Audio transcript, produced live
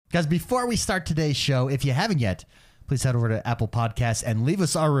Guys, before we start today's show, if you haven't yet, please head over to Apple Podcasts and leave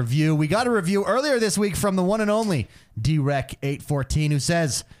us our review. We got a review earlier this week from the one and only DREC814, who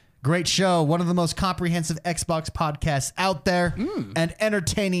says, great show, one of the most comprehensive Xbox podcasts out there, and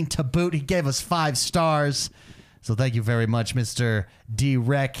entertaining to boot. He gave us 5 stars. So thank you very much, Mr.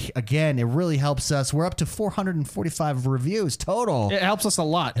 DREC. Again, it really helps us. We're up to 445 reviews total. It helps us a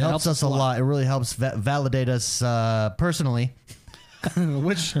lot. It helps us a lot. It really helps validate us personally.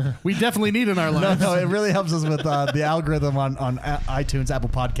 Which we definitely need in our lives. No, it really helps us with the algorithm on iTunes, Apple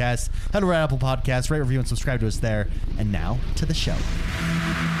Podcasts. Head over to Apple Podcasts, rate, review, and subscribe to us there. And now to the show.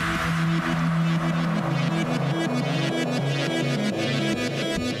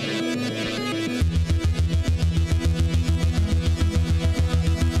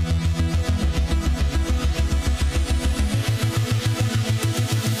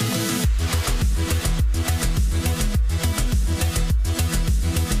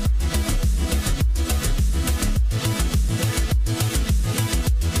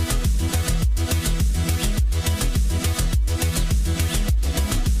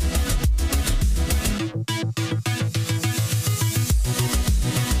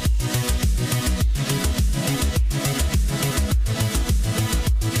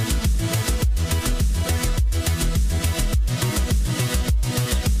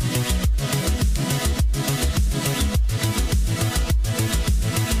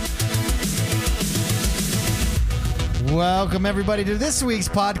 Welcome, everybody, to this week's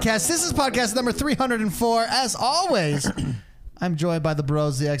podcast. This is podcast number 304. As always, I'm joined by the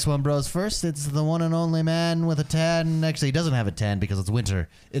bros, the X1 bros. First, it's the one and only man with a tan. Actually, he doesn't have a tan because it's winter.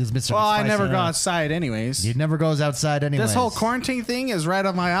 It is Mr. Well, I McSpicy. never go outside anyways. He never goes outside anyways. This whole quarantine thing is right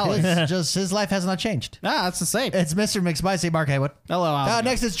up my alley. It's just his life has not changed. That's the same. It's Mr. McSpicy, Mark Haywood. Hello, Al.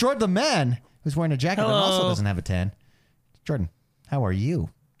 Next, it's Jordan the man, who's wearing a jacket and also doesn't have a tan. Jordan, how are you?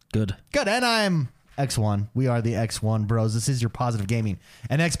 Good. Good, and I'm X1. We are the X1 bros. This is your positive gaming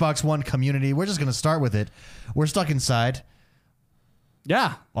and Xbox One community. We're just going to start with it. We're stuck inside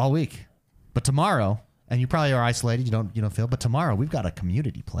Yeah. all week. But tomorrow, and you probably are isolated, you don't feel, but tomorrow we've got a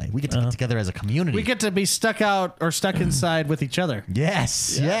community play. We get to get together as a community. We get to be stuck out or stuck inside with each other.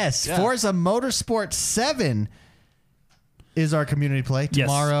 Yes. Yeah. Forza Motorsport 7 is our community play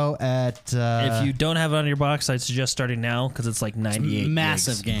tomorrow at... if you don't have it on your box, I'd suggest starting now because it's like 98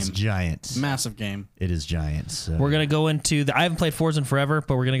 Massive gigs. It's game. giant. Massive game. It is giant. So. We're going to go into I haven't played Forza in forever,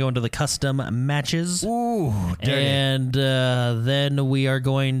 but we're going to go into the custom matches. Ooh, dirty. And then we are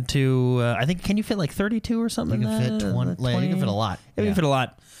going to, I think, can you fit like 32 or something? You can fit 20. You can fit a lot. Yeah, we can fit a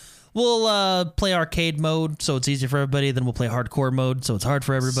lot. We'll play arcade mode, so it's easier for everybody. Then we'll play hardcore mode, so it's hard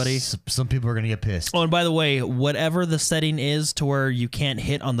for everybody. Some people are going to get pissed. Oh, and by the way, whatever the setting is to where you can't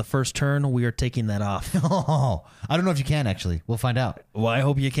hit on the first turn, we are taking that off. Oh, I don't know if you can, actually. We'll find out. Well, I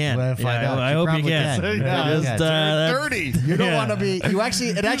hope you can. We'll find out. I hope you probably can. can. Yeah, You just, can. Dirty. You don't want to be...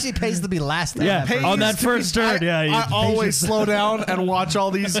 It actually pays to be last. Yeah, on that first turn. I always slow down and watch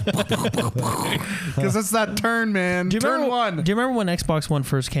all these because it's that turn, man. Turn one. Do you remember when Xbox One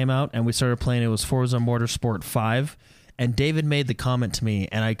first came out and we started playing? It was Forza Motorsport 5, and David made the comment to me,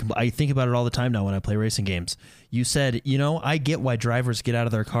 and I think about it all the time now when I play racing games. You said, I get why drivers get out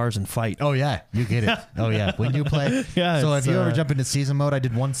of their cars and fight. Oh, yeah. You get it. Oh, yeah. When you play... Yeah, so it's, if you ever jump into season mode, I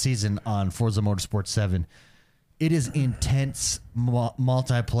did one season on Forza Motorsport 7. It is intense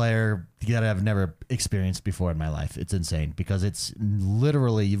multiplayer that I've never experienced before in my life. It's insane because it's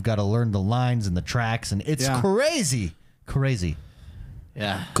literally, you've got to learn the lines and the tracks, and it's crazy. Crazy.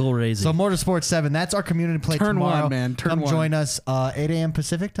 Yeah. Crazy. So Motorsport 7, that's our community play Turn tomorrow. one, man. Turn Come one. join us 8 a.m.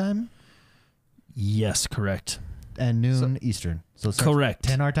 Pacific time Yes, correct. and noon Eastern. So it starts Correct.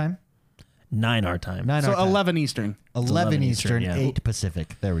 10 our time? 9 our time. 9 So our time. 11 Eastern. 11 Eastern, yeah. 8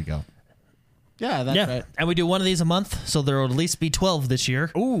 Pacific. There we go. Yeah, that's Yeah, right. and we do one of these a month, so there will at least be 12 this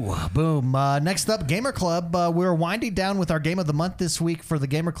year. Ooh, boom. Next up, Gamer Club. We're winding down with our game of the month this week for the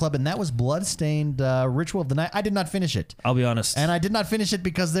Gamer Club, and that was Bloodstained Ritual of the Night. I did not finish it. I'll be honest. And I did not finish it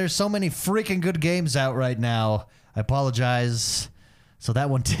because there's so many freaking good games out right now. I apologize. So that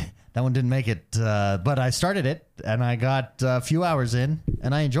one didn't make it. But I started it, and I got a few hours in,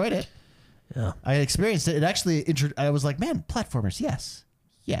 and I enjoyed it. Yeah. I experienced it. It actually, I was like, man, platformers, yes.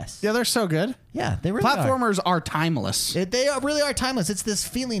 Yes. Yeah, they're so good. Yeah, they really are. Platformers are timeless. Really are timeless. It's this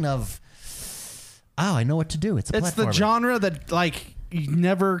feeling of, oh, I know what to do. It's It's the platformer. genre that you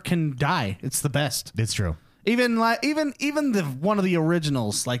never can die. It's the best. It's true. Even the one of the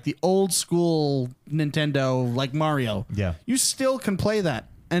originals, like the old school Nintendo, like Mario. Yeah. You still can play that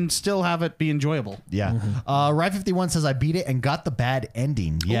and still have it be enjoyable. Yeah. Ride51 says I beat it and got the bad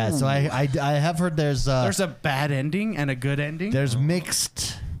ending. Yeah. Ooh. So I have heard there's There's a bad ending and a good ending.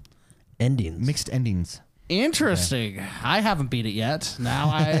 mixed endings. Mixed endings. Interesting. I haven't beat it yet. Now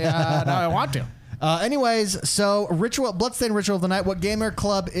I want to. Anyways, so Bloodstained Ritual of the Night. What Gamer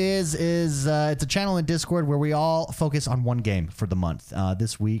Club is it's a channel in Discord where we all focus on one game for the month.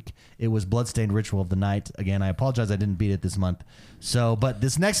 This week it was Bloodstained Ritual of the Night. Again, I apologize I didn't beat it this month. But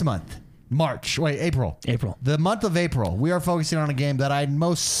this next month, April. The month of April, we are focusing on a game that I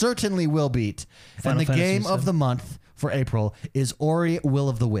most certainly will beat. Final and the Fantasy game VII. of the month for April is Ori Will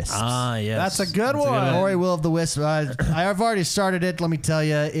of the Wisps. Ah, yes. That's a good one. Ori Will of the Wisps. I've already started it. Let me tell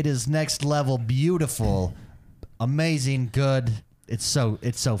you, it is next level, beautiful, amazing, good. It's so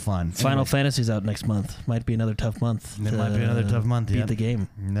fun. Final Fantasy's out next month. Might be another tough month. It might be another tough month. Beat Yeah. the game.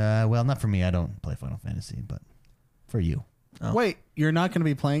 Well, not for me. I don't play Final Fantasy, but for you. Oh. Wait, you're not going to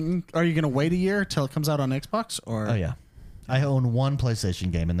be playing? Are you going to wait a year till it comes out on Xbox? Or Oh yeah, I own one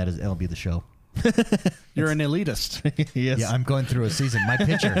PlayStation game, and that is MLB The Show. you're an elitist? Yes. Yeah, I'm going through a season. My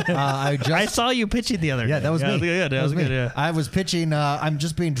pitcher. I saw you pitching the other day. Yeah, that was me. Yeah, that was me. good. Yeah. I was pitching. I'm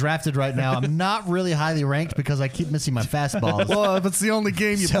just being drafted right now. I'm not really highly ranked because I keep missing my fastballs. Well, if it's the only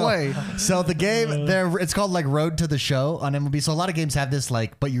game you play. So the game there, it's called like Road to the Show on MLB. So a lot of games have this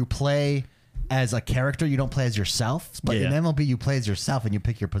but you play as a character, you don't play as yourself. But in Yeah. MLB, you play as yourself and you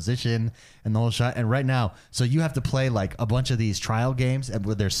pick your position and the whole shot. And right now, so you have to play like a bunch of these trial games and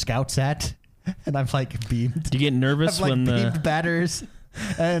where there's scouts at, and I'm like beamed. Do you get nervous I'm like when beamed batters,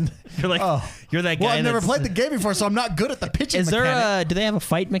 and you're like you're that guy? well, I've never that's- played the game before, so I'm not good at the pitching. Is there mechanic. do they have a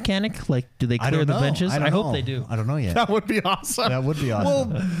fight mechanic? Like, do they I clear don't the know. benches? I hope know. they do. I don't know yet. That would be awesome. That would be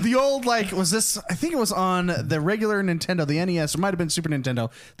awesome. Well, the old was this? I think it was on the regular Nintendo, the NES. It might have been Super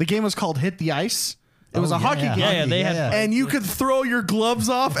Nintendo. The game was called Hit the Ice. It was a hockey game. Yeah, they had- And you could throw your gloves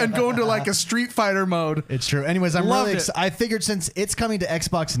off and go into like a Street Fighter mode. It's true. Anyways, I'm Loved really it. I figured since it's coming to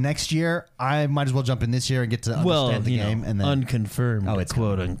Xbox next year, I might as well jump in this year and get to understand the game. And then unconfirmed. it's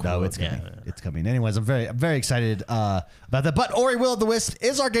quote coming. unquote. No, it's coming. Yeah. It's coming. Anyways, I'm very excited about that. But Ori Will of the Wisp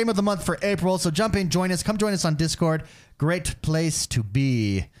is our game of the month for April. So jump in, join us. Come join us on Discord. Great place to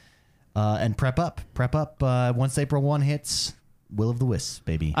be. And prep up. Once April 1 hits, Will of the Wisp,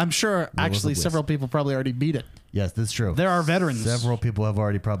 baby. I'm sure actually Wisp. several people probably already beat it. Yes, that's true. There are veterans. Several people have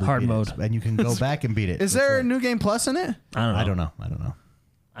already probably Hard beat mode. it, and you can go back and beat it. Is That's there a right. New Game Plus in it? I don't know. I don't know.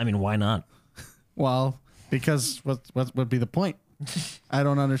 I mean, why not? Well, because what would be the point? I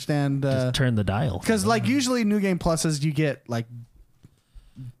don't understand. Just turn the dial. Because like usually New Game Pluses, you get like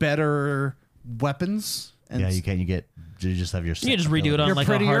better weapons. And Yeah, you can't. You just have your. You just redo it on You're like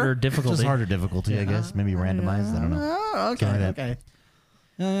prettier? a harder difficulty. Just harder difficulty, I guess. Maybe randomized. I don't know. Oh, okay, Something like that. okay.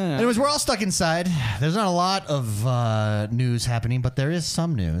 Anyways, we're all stuck inside. There's not a lot of news happening, but there is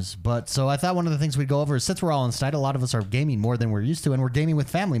some news. But so I thought one of the things we'd go over is since we're all inside, a lot of us are gaming more than we're used to, and we're gaming with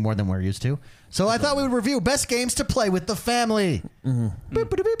family more than we're used to. So I thought we would review best games to play with the family. Boop, boop,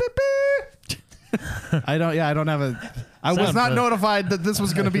 boop, boop, boop. I don't have a. I was Sound not clip. notified that this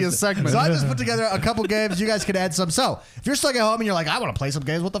was going to be a segment. So I just put together a couple games. You guys could add some. So if you're stuck at home and you're like, I want to play some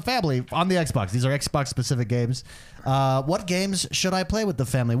games with the family on the Xbox. These are Xbox specific games. What games should I play with the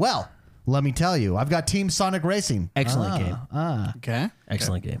family? Well, let me tell you. I've got Team Sonic Racing. Excellent game. Okay.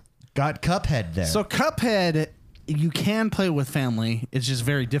 Excellent game. Got Cuphead there. So Cuphead, you can play with family. It's just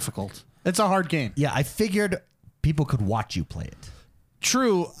very difficult. It's a hard game. yeah, I figured people could watch you play it.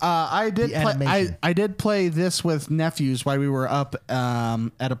 True. I did The play. animation. I did play this with nephews while we were up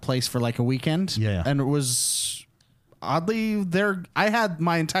at a place for like a weekend. Yeah. And it was oddly there. I had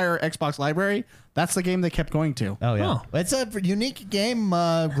my entire Xbox library. That's the game they kept going to. Oh yeah, Oh. it's a unique game.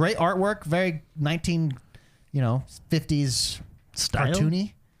 Great artwork, very 50s Style?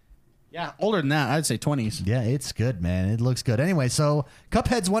 cartoony. Yeah, older than that, I'd say 20s. Yeah, it's good, man. It looks good. Anyway, so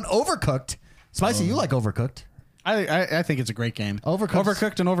Cuphead's one Overcooked. Spicy, you like Overcooked? I think it's a great game.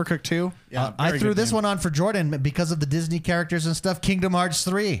 Overcooked. and Overcooked 2. Yeah, I very threw good this game. one on for Jordan because of the Disney characters and stuff. Kingdom Hearts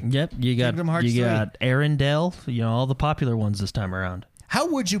 3. Yep, Kingdom Hearts you 3. got Arendelle, all the popular ones this time around. How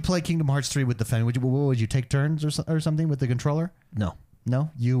would you play Kingdom Hearts 3 with the family? Would you take turns or something with the controller? No,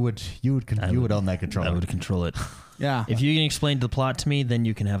 No, you would own that controller. I would control it. Yeah. If you can explain the plot to me, then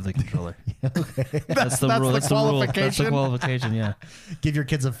you can have the controller. That's the That's rule. the That's the rule. That's the qualification? qualification. Yeah. Give your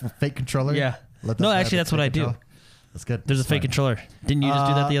kids a fake controller. Yeah. Let them No, have actually, a that's what fake I do. controller. That's good. There's a fake controller. Didn't you just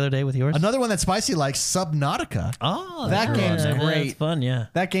do that the other day with yours? Another one that Spicy likes, Subnautica. Oh, That that's game's good. great. That's fun. Yeah.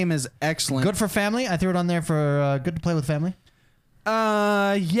 That game is excellent. Good for family. I threw it on there for good to play with family.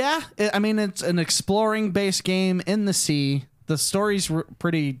 Yeah. I mean, it's an exploring based game in the sea. The story's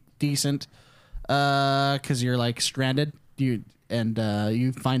pretty decent because you're like stranded. You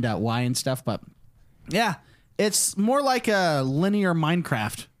find out why and stuff. But yeah, it's more like a linear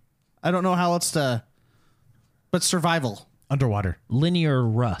Minecraft. I don't know how else to, but survival. Underwater. Linear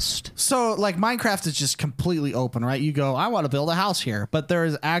Rust. So, like, Minecraft is just completely open, right? You go, I want to build a house here, but there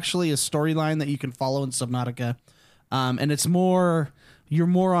is actually a storyline that you can follow in Subnautica, and it's you're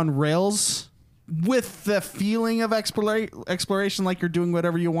more on rails with the feeling of exploration, like you're doing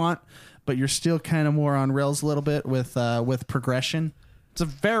whatever you want, but you're still kind of more on rails a little bit with progression. It's a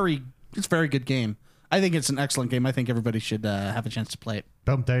very good game. I think it's an excellent game. I think everybody should have a chance to play it.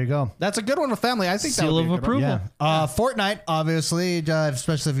 Boom, there you go. That's a good one with family. I think Seal that would of be a good one. approval. Yeah. Fortnite, obviously,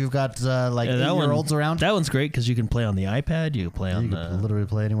 especially if you've got like 8-year-olds around. That one's great because you can play on the iPad. You can play on You the. can literally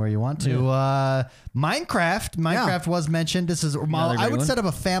play anywhere you want to. Minecraft was mentioned. This is I great would one. set up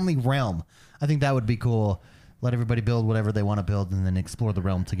a family realm. I think that would be cool. Let everybody build whatever they want to build and then explore the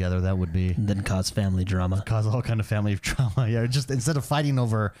realm together. That would be And then cause family drama. cause all kind of family drama. Yeah, just instead of fighting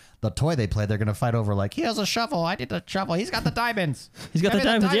over the toy they play, they're gonna fight over like, he has a shovel, I did the shovel, he's got the diamonds. He's got the Give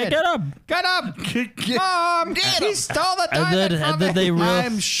me diamonds. Yeah, get up. Get up! Mom, he stole the And diamond then, from and then me. they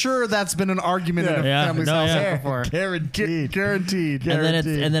I'm sure that's been an argument in a Yeah. family's No, house yeah. before. Guaranteed. Guaranteed.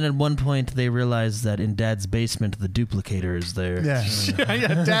 and then at one point they realize that in Dad's basement the duplicator is there. Yeah.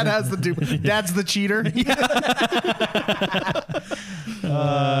 Yeah, Dad has the Dad's the cheater.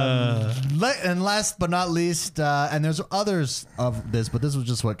 And last but not least, and there's others of this, but this was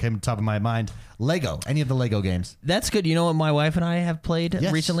just what came to the top of my mind. Lego. Any of the Lego games. That's good. You know what my wife and I have played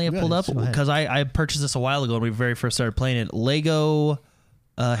Yes, recently? Have yeah, pulled up go ahead. because I purchased this a while ago when we very first started playing it. Lego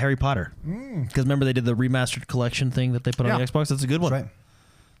Harry Potter. Because remember they did the remastered collection thing that they put on the Yeah. Xbox. That's a good one.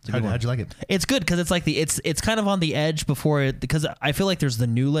 That's right. How'd you like it? It's good because it's like it's kind of on the edge before it, because I feel like there's the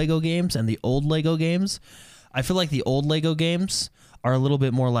new Lego games and the old Lego games. I feel like the old Lego games are a little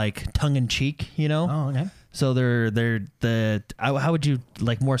bit more like tongue in cheek, you know. Oh, okay. So they're how would you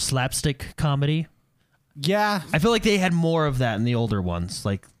like more slapstick comedy? Yeah, I feel like they had more of that in the older ones,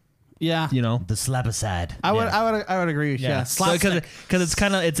 like yeah. you know. The slap-a-sad. I would agree with you. Yeah, because it's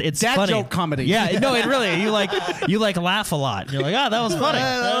kind of it's Dad funny. joke comedy. Yeah, no, it really you like laugh a lot. You're like, oh, that was funny.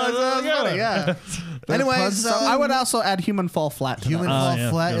 That was funny, yeah. Anyways, I would also add Human Fall Flat. To Human that. Fall yeah,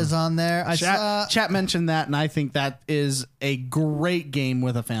 Flat yeah. is on there. I saw. Chat mentioned that, and I think that is a great game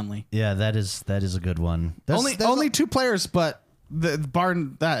with a family. Yeah, that is a good one. Only 2 players, but the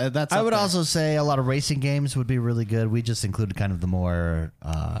barn that's. I up would there. also say a lot of racing games would be really good. We just included kind of the more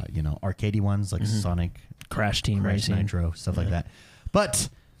arcadey ones like Sonic, Crash Team Crash Racing. Nitro, stuff like that. But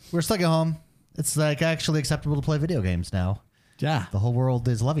we're stuck at home. It's like actually acceptable to play video games now. Yeah. The whole world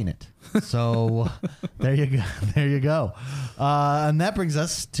is loving it. So there you go. There you go. And that brings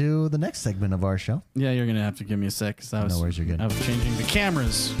us to the next segment of our show. Yeah, you're gonna have to give me a sec. 'Cause I was, No worries, you're good. I was changing the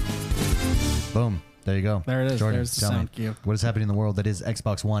cameras. Boom. There you go. There it is. Jordan, There's the tell me, sound cue. what is happening in the world that is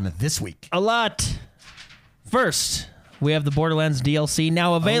Xbox One this week? A lot. First, we have the Borderlands DLC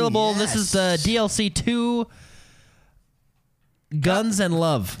now available. This is the yes. DLC 2 Guns and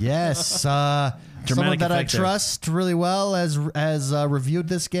Love. Yes. Someone Dramatic that I effect there. trust really well has reviewed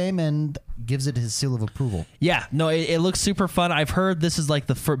this game and gives it his seal of approval. Yeah, no, it looks super fun. I've heard this is like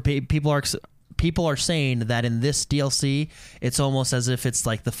people are saying that in this DLC, it's almost as if it's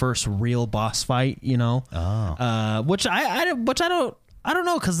like the first real boss fight, you know? Oh. Which I don't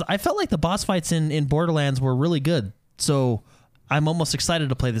know, because I felt like the boss fights in Borderlands were really good. So I'm almost excited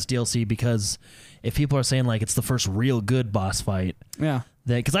to play this DLC because if people are saying like it's the first real good boss fight, Yeah.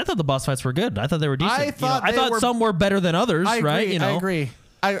 because I thought the boss fights were good. I thought they were decent. I thought I they thought were- some were better than others, I agree. right? You know? I agree.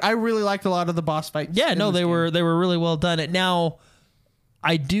 I really liked a lot of the boss fights. Yeah, in no, this they game. were really well done. Now,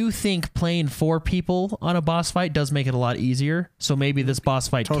 I do think playing 4 people on a boss fight does make it a lot easier. So maybe this boss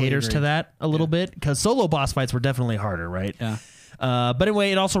fight Totally caters to agree. that a little bit, because solo boss fights were definitely harder, right? Yeah. But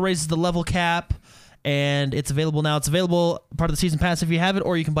anyway, it also raises the level cap, and it's available now. It's available part of the season pass if you have it,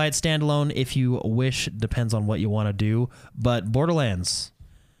 or you can buy it standalone if you wish. Depends on what you want to do. But Borderlands,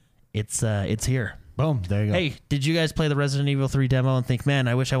 it's here. Boom. There you go. Hey, did you guys play the Resident Evil 3 demo and think, man,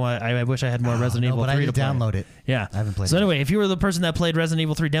 I wish I had more Resident no, Evil but 3 I to did play? download it. Yeah. I haven't played So it. anyway, if you were the person that played Resident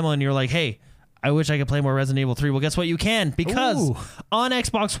Evil 3 demo and you're like, hey, I wish I could play more Resident Evil 3, well, guess what? You can, because Ooh. on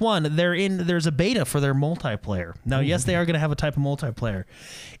Xbox One, there's a beta for their multiplayer. Now, yes, they are going to have a type of multiplayer.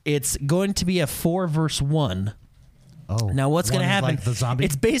 It's going to be a 4 versus 1. Oh. Now, what's going to One's happen? Like the zombie.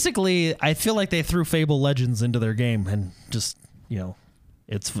 It's basically, I feel like they threw Fable Legends into their game and just,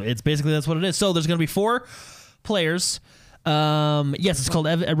 it's basically that's what it is. So there's going to be 4 players. Yes, it's called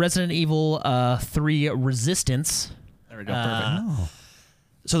Resident Evil 3 Resistance. There we go. Perfect.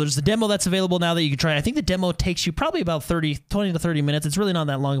 So there's the demo that's available now that you can try. I think the demo takes you probably about 20 to 30 minutes. It's really not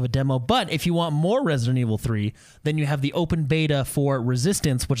that long of a demo. But if you want more Resident Evil 3, then you have the open beta for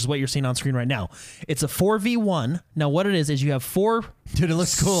Resistance, which is what you're seeing on screen right now. It's a 4v1. Now what it is you have 4 Dude, it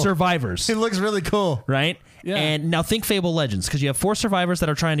looks cool. survivors, It looks really cool. right? Yeah. And now think Fable Legends, because you have 4 survivors that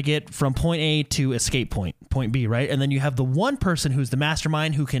are trying to get from point A to escape point B, right? And then you have the one person who's the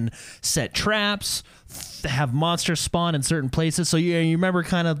mastermind who can set traps, have monsters spawn in certain places. So you remember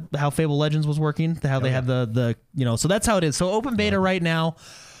kind of how Fable Legends was working, how they had the so that's how it is. So open beta right now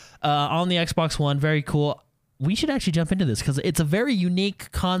on the Xbox One, very cool. We should actually jump into this because it's a very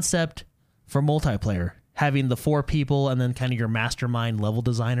unique concept for multiplayer. Having the 4 people and then kind of your mastermind level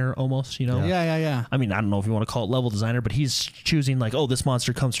designer almost, Yeah. I mean, I don't know if you want to call it level designer, but he's choosing like, oh, this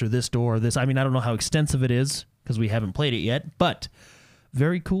monster comes through this door. I mean, I don't know how extensive it is because we haven't played it yet, but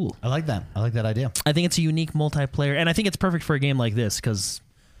very cool. I like that. I like that idea. I think it's a unique multiplayer, and I think it's perfect for a game like this because,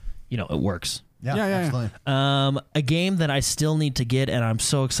 it works. Yeah, Yeah. absolutely. A game that I still need to get, and I'm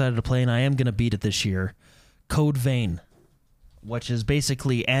so excited to play, and I am going to beat it this year, Code Vein, which is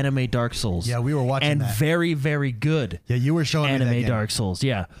basically anime Dark Souls. Yeah, we were watching and that. very, very good. Yeah, you were showing me that Anime game. Dark Souls,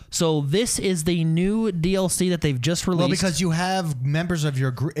 yeah. So this is the new DLC that they've just released. Well, because you have members of your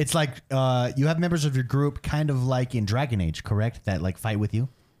group. It's like you have members of your group, kind of like in Dragon Age, correct? That like fight with you.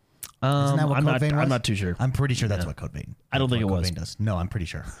 Isn't that what I'm Code not. Vein was? I'm not too sure. I'm pretty sure that's what Code Vein. I don't think what it Code was. Vein does. No, I'm pretty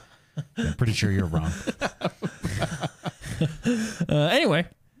sure. I'm pretty sure you're wrong. Anyway,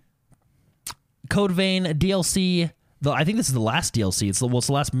 Code Vein DLC. I think this is the last DLC. It's the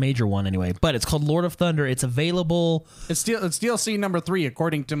last major one anyway. But it's called Lord of Thunder. It's available. It's DLC number 3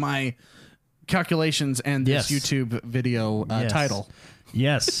 according to my calculations and this Yes. YouTube video Yes. title.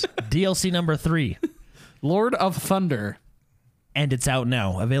 Yes, DLC number 3, Lord of Thunder. and it's out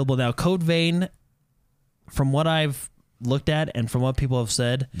now. Available now. Code Vein. From what I've looked at and from what people have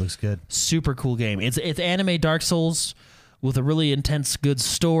said, Looks good. super cool game. It's anime Dark Souls with a really intense, good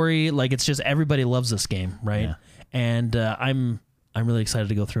story. Like it's just everybody loves this game, right? Yeah. And I'm really excited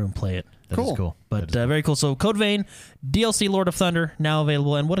to go through and play it. That is cool. But very cool. So Code Vein, DLC Lord of Thunder, now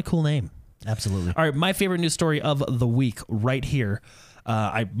available, and what a cool name. Absolutely. All right, my favorite news story of the week right here.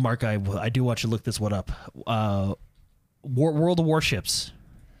 I do want you to look this one up. World of Warships.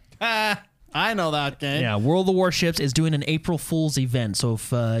 I know that game. Yeah, World of Warships is doing an April Fool's event, so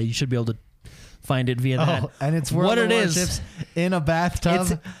if you should be able to find it via that. Oh, and it's World what of it is. Warships in a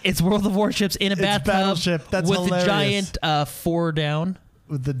bathtub It's World of Warships in a It's bathtub Battleship. That's with hilarious. the giant 4 down.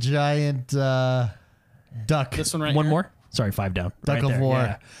 with the giant duck. This one right One here? more. Sorry, 5 down. Duck Right of there, War.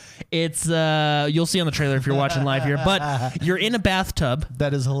 yeah. It's you'll see on the trailer if you're watching live here, but you're in a bathtub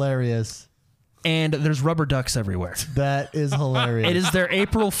That is hilarious. and there's rubber ducks everywhere. That is hilarious. It is their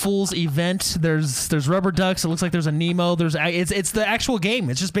April Fool's event. There's rubber ducks. It looks like there's a Nemo. It's the actual game.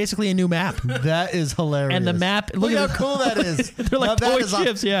 It's just basically a new map. That is hilarious. And the map- Look look how at- cool that is. They're like Now that toy is awesome.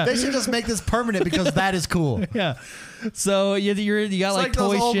 ships, yeah. They should just make this permanent because that is cool. Yeah. So you got like like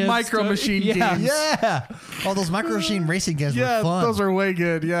those toy old ships. Micro Machine yeah. games. Yeah. All those Micro Machine racing games Yeah, were fun. those are way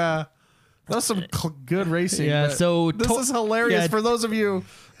good. Yeah. That's some good racing. Yeah, but so this to- is hilarious yeah. for those of you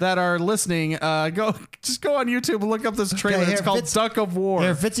that are listening. Go on YouTube and look up this trailer. here, It's called Fitz- Duck of War.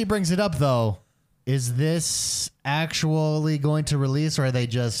 Here, Fitzy brings it up though. Is this actually going to release, or are they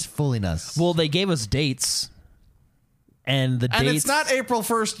just fooling us? Well, they gave us dates, and the and dates. it's not April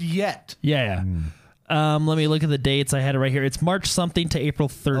 1st yet. Yeah. Let me look at the dates. I had it right here. It's March something to April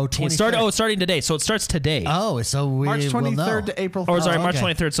 13th. 23rd. Starting today. So it starts today. Oh, so we March will 23rd know. to April 1st. Or sorry, Oh, March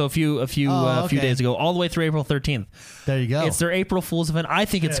okay. 23rd. So a few few okay. days ago, all the way through April 13th. There you go. It's their April Fool's event. I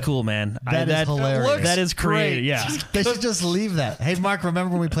think it's cool, man. That is hilarious. looks That is creative. great. Yeah. They should just leave that. Hey, Mark,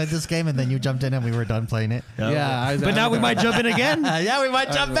 remember when we played this game and then you jumped in and we were done playing it? Yeah. But now we might jump in again. Yeah, we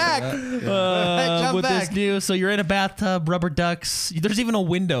might jump back. Jump With back. this new, so you're in a bathtub, rubber ducks. There's even a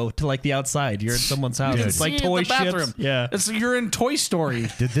window to like the outside. You're in someone's house. Dude. It's like See it in toy the bathroom. ships. Yeah. You're in Toy Story.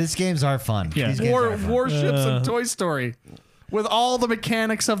 Dude, these games are fun. Yeah. These games are fun. Warships and Toy Story. With all the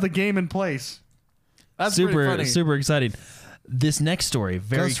mechanics of the game in place. That's pretty funny. super exciting. This next story,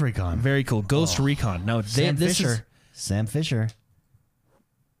 very Ghost Recon. very cool. Ghost Recon. Now Sam this Fisher. is Sam Fisher.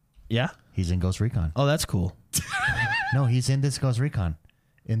 yeah. He's in Ghost Recon. Oh, that's cool. No, he's in this Ghost Recon.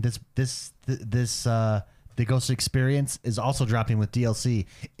 In this the Ghost Experience is also dropping with DLC,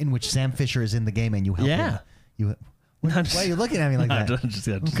 in which Sam Fisher is in the game and you help Yeah. him. You. Why are you looking at me like that?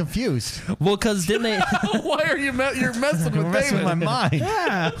 I'm confused. Well, because didn't they? Why are you're messing You're with messing David? with my mind.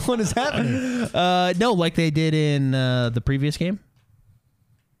 Yeah. What is happening? No, like they did in the previous game.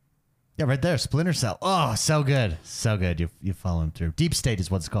 Yeah, right there. Splinter Cell. Oh, so good. So good. You follow him through. Deep State is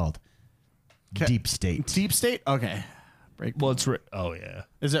what it's called. Deep State. Deep State? Okay. Well, oh yeah.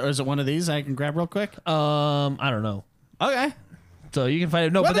 Is it one of these I can grab real quick? I don't know. Okay. So you can find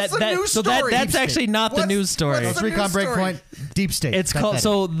it. No, What but is the news story? that's actually not the news story. what's Ghost the Recon news story? Breakpoint, Deep State. It's Got called that.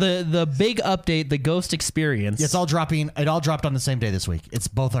 so the big update, the Ghost Experience. It's all dropping. It all dropped on the same day this week. It's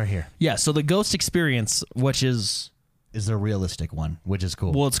both are here. Yeah, so the Ghost Experience, which is The realistic one, which is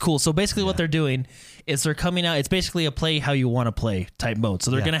cool. well, it's cool. So basically, what they're doing is they're coming out. It's basically a play how you want to play type mode.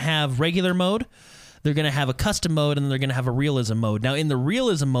 So they're Yeah. going to have regular mode, they're going to have a custom mode, and then they're going to have a realism mode. Now, in the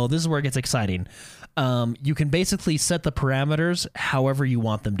realism mode, this is where it gets exciting. You can basically set the parameters however you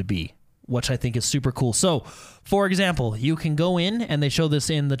want them to be, which I think is super cool. So, for example, you can go in, and they show this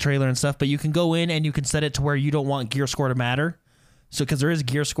in the trailer and stuff, but you can go in and you can set it to where you don't want gear score to matter. So, because there is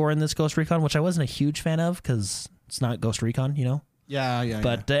gear score in this Ghost Recon, which I wasn't a huge fan of because it's not Ghost Recon, you know? Yeah.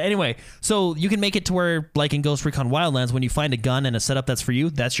 But anyway, so you can make it to where, like in Ghost Recon Wildlands, when you find a gun and a setup that's for you,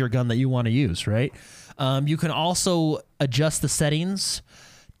 that's your gun that you want to use, right? You can also adjust the settings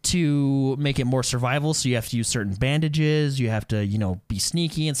to make it more survival. So you have to use certain bandages. You have to, be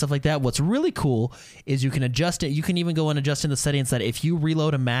sneaky and stuff like that. What's really cool is you can adjust it. You can even go and adjust in the settings that if you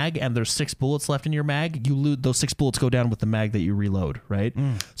reload a mag and there's 6 bullets left in your mag, you lose those 6 bullets go down with the mag that you reload, right?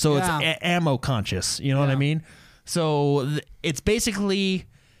 So Yeah. it's ammo conscious. You know what I mean? So it's basically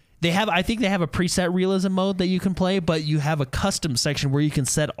I think they have a preset realism mode that you can play, but you have a custom section where you can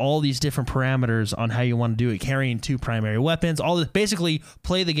set all these different parameters on how you want to do it, carrying 2 primary weapons, all this, basically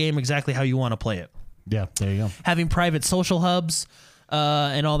play the game exactly how you want to play it. Yeah, there you go. Having private social hubs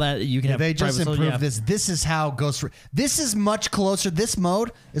and all that, you can have They just private improved this. This is how This is much closer. This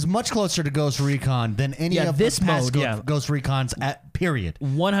mode is much closer to Ghost Recon than any Yeah, of this the past mode, yeah. Ghost Recons. Period.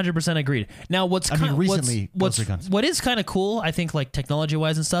 100% agreed. Now, recently, Ghost Recons. what is kind of cool, I think, like technology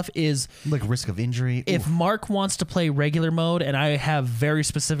wise and stuff, is Like risk of injury. if Oof. Mark wants to play regular mode and I have very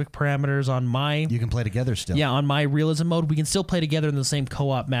specific parameters on my You can play together still. on my realism mode, we can still play together in the same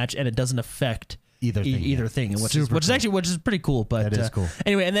co-op match, and it doesn't affect Either thing, either yeah. thing, which Super is cool. which is pretty cool. But That is cool.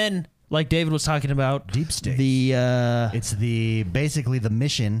 Anyway, and then like David was talking about Deep State. the It's basically the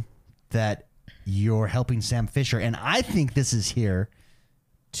mission that you're helping Sam Fisher, and I think this is here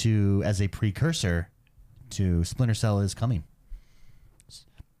as a precursor to Splinter Cell is coming.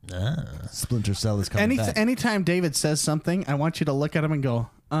 Splinter Cell is coming back. Anytime David says something, I want you to look at him and go,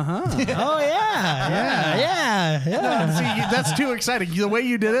 uh-huh. oh yeah. See, that's too exciting. The way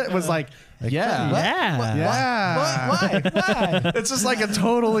you did it was like, yeah. Yeah. Why? It's just like a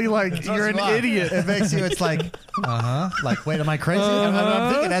totally like, you're an idiot. It makes you. It's like, like, wait, am I crazy?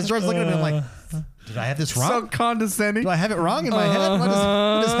 I'm thinking as George's looking at me, I'm like, did I have this wrong? So condescending. Do I have it wrong in my head?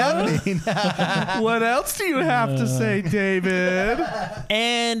 What is happening? What else do you have to say, David?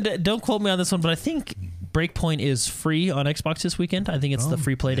 And don't quote me on this one, but I think Breakpoint is free on Xbox this weekend. I think it's the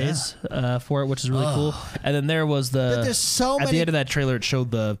free play days for it, which is really cool. And then there was But there's so at many. the end of that trailer, it showed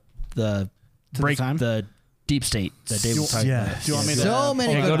the time? the Deep State that David was talking about. Do you want me to so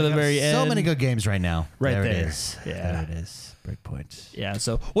many. Yeah, good, go to the very So end. many good games right now. Right there. It there. is. Yeah. There it is. Breakpoint. Yeah,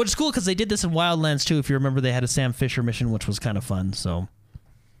 so which is cool because they did this in Wildlands too. If you remember, they had a Sam Fisher mission, which was kind of fun. So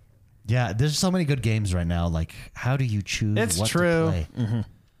Yeah, there's so many good games right now. Like, how do you choose It's what true. to play?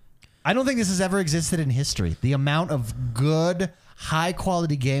 I don't think this has ever existed in history. The amount of good,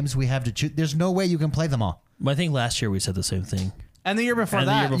 high-quality games we have to choose. There's no way you can play them all. I think last year we said the same thing. And the year before And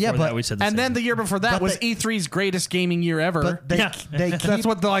the that. year before yeah, that but- we said the And same then the year before that But was they- E3's greatest gaming year ever. But they, Yeah. they keep, That's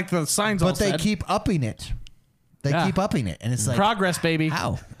what the signs all but they said. keep upping it. They Yeah. keep upping it, and it's like Progress, baby.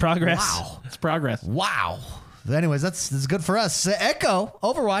 How? Progress. Wow. It's progress. Wow. Anyways, that's good for us. Echo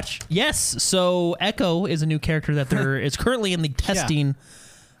Overwatch. Yes, so Echo is a new character that is currently in the testing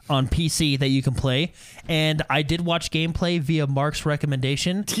on PC that you can play. And I did watch gameplay via Mark's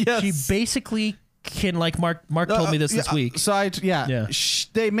recommendation. Yes. She basically can, like Mark told me this week. So Yeah.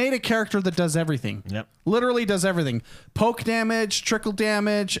 they made a character that does everything. Yep. Literally does everything. Poke damage, trickle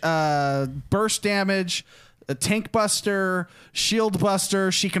damage, burst damage, a tank buster, shield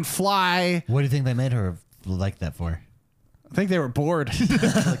buster. She can fly. What do you think they made her like that for? I think they were bored.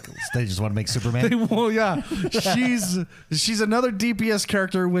 Like, they just want to make Superman. Well, yeah, she's another DPS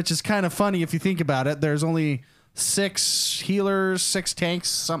character, which is kind of funny if you think about it. There's only 6 healers, 6 tanks,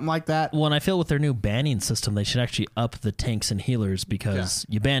 something like that. Well, and I feel with their new banning system, they should actually up the tanks and healers because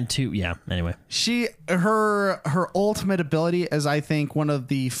you ban 2. Yeah, anyway. Her ultimate ability is, I think, one of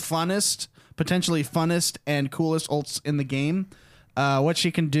the potentially funnest and coolest ults in the game. What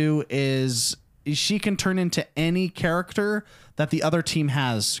she can do is she can turn into any character that the other team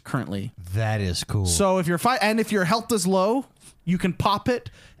has currently. That is cool. So if if your health is low, you can pop it,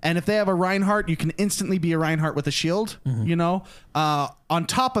 and if they have a Reinhardt, you can instantly be a Reinhardt with a shield. You know. On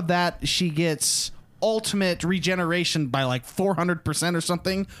top of that, she gets ultimate regeneration by like 400% or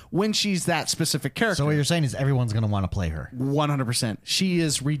something when she's that specific character. So what you're saying is everyone's going to want to play her. 100%. She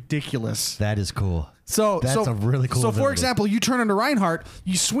is ridiculous. That is cool. That's a really cool So, for ability. example, you turn into Reinhardt,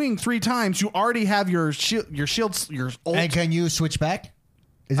 you swing 3 times, you already have your shields, your ult. And can you switch back?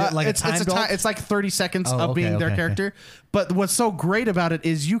 Is it like it's a timed ult? it's like 30 seconds Oh, of okay, being their okay, character. But what's so great about it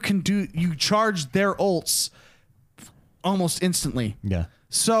is you charge their ults almost instantly. Yeah.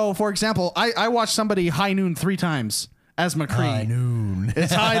 So, for example, I watched somebody high noon 3 times as McCree. High noon.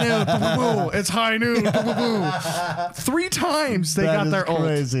 It's high noon. Boo-boo-boo. It's high noon. Boo-boo-boo. 3 times they That got is their ult.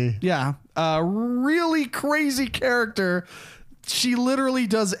 crazy. Yeah. A really crazy character. She literally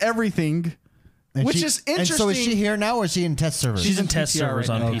does everything, which is interesting. And so is she here now or is she in test servers? She's in test PTR servers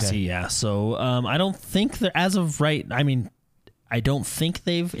right on now. PC, Okay. yeah. So I don't think that as of right. I mean, I don't think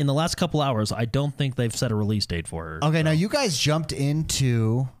they've in the last couple hours. I don't think they've set a release date for her. Okay, now you guys jumped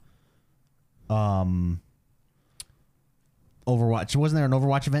into Overwatch. Wasn't there an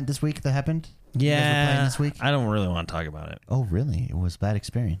Overwatch event this week that happened? You guys were playing Yeah, this week? I don't really want to talk about it. Oh, really? It was a bad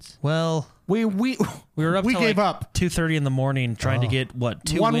experience. Well, we we were up. We till gave like up. 2:30 in the morning trying to get what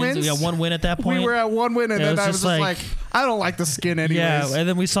 2 1 wins? wins? Yeah, 1 win at that point. We were at 1 win, and Yeah, it then was I was just just like- like, I don't like the skin anyways. yeah, and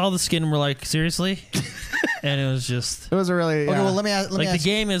then we saw the skin and we're like, seriously? And it was just It was a really... Okay, well, let me like the ask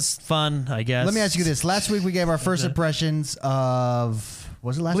game is fun, I guess. Let me ask you this. Last week we gave our first impressions of...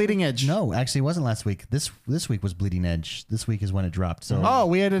 Was it last Bleeding week? Edge. No, actually it wasn't last week. This week was Bleeding Edge. This week is when it dropped. So Oh,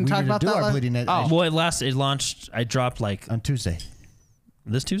 we didn't talk need to about do that our last- Bleeding Edge Oh. Well, it launched. I dropped like on Tuesday.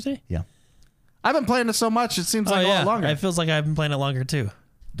 this Tuesday. Yeah. I've been playing it so much, it seems like a lot longer. It feels like I've been playing it longer too.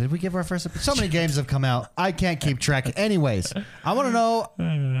 Did we give our first... So many games have come out. I can't keep track. Anyways, I want to know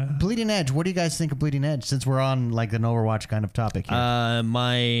Bleeding Edge. What do you guys think of Bleeding Edge since we're on like an Overwatch kind of topic here?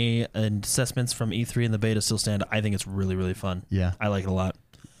 My assessments from E3 and the beta still stand. I think it's really, really fun. Yeah. I like it a lot.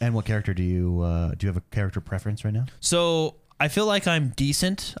 And what character do you have a character preference right now? So I feel like I'm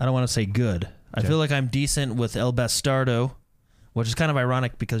decent. I don't want to say good. I feel like I'm decent with El Bastardo, which is kind of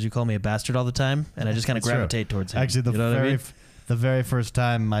ironic because you call me a bastard all the time, and I just kind of That's true. gravitate towards him. Actually, You know what I mean? the very first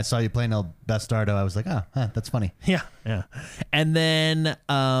time I saw you playing El Bastardo, I was like, that's funny. Yeah, yeah. And then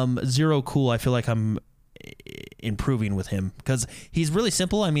Zero Cool, I feel like I'm improving with him because he's really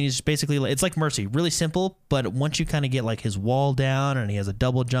simple. I mean, he's basically it's like Mercy, really simple. But once you kind of get like his wall down and he has a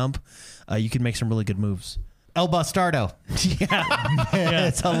double jump, you can make some really good moves. El Bastardo. Yeah,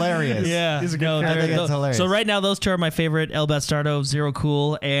 It's hilarious. yeah. He's a good No, character. I think they're- it's hilarious. So right now, those two are my favorite: El Bastardo, Zero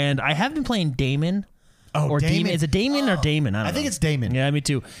Cool, and I have been playing Damon. Oh, Or Damon. Is it Damon or Damon? I don't know. think it's Damon. Yeah, me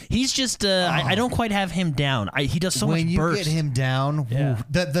too. He's just I don't quite have him down. He does so when much you burst. get him down, Yeah.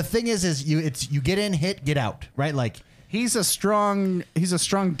 woo. the thing is you get in, hit, get out, right? Like He's a strong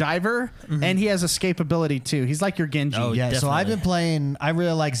diver, and he has escapability too. He's like your Genji. Oh, yeah. So I've definitely. been playing. I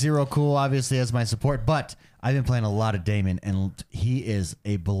really like Zero Cool, obviously as my support, but I've been playing a lot of Damon, and he is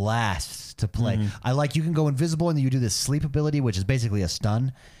a blast to play. I like you can go invisible, and you do this sleep ability, which is basically a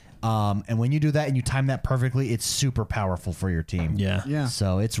stun. And when you do that and you time that perfectly, it's super powerful for your team. Yeah. Yeah.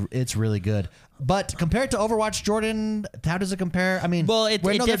 So it's really good. But compared to Overwatch, Jordan, how does it compare? I mean, Well,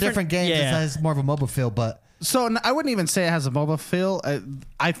 we know they're different games. yeah. It has more of a mobile feel, but So I wouldn't even say it has a MOBA feel.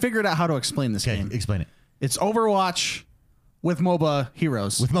 I figured out how to explain this okay, game. explain it. It's Overwatch with MOBA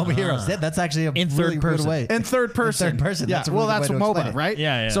heroes. With mobile heroes, that's actually a In really third good person. way. in third person. third person, Yeah. that's a Well, really that's good way to explain MOBA, it. right?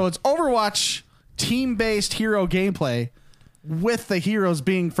 Yeah, yeah. So it's Overwatch team-based hero gameplay with the heroes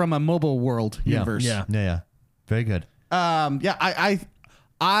being from a mobile world universe. Yeah. Yeah. Very good. Yeah,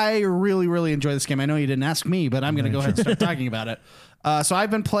 I really, really enjoy this game. I know you didn't ask me, but I'm going to go ahead and start talking about it. So I've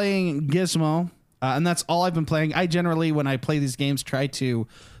been playing Gizmo, and that's all I've been playing. I generally, when I play these games, try to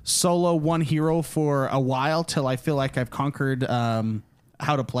solo one hero for a while till I feel like I've conquered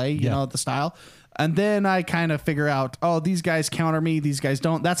how to play, you know, the style. And then I kind of figure out, oh, these guys counter me, these guys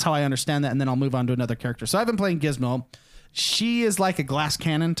don't. That's how I understand that, and then I'll move on to another character. So I've been playing Gizmo. She is like a glass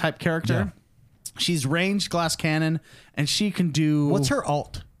cannon type character. She's ranged glass cannon, and she can do. What's her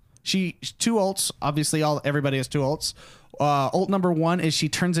alt? She 2 ults. Obviously, everybody has 2 ults. Ult number 1 is she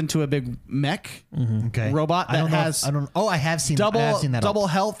turns into a big mech Okay. robot I that don't know if- has I don't. Oh, I have seen. I have seen that double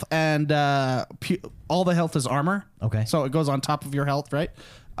alt. health, and all the health is armor. Okay. so it goes on top of your health, right?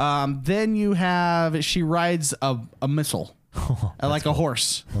 Then you have she rides a missile, like a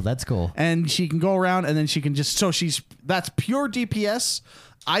horse. Well, that's cool. And she can go around, and then she can just that's pure DPS.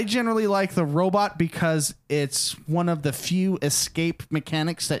 I generally like the robot because it's one of the few escape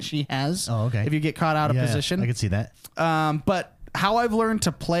mechanics that she has. Oh, okay. If you get caught out of Yeah, position, I can see that. but how I've learned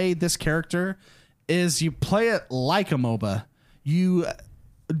to play this character is you play it like a MOBA. You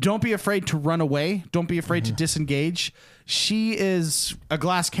don't be afraid to run away. Don't be afraid to disengage. She is a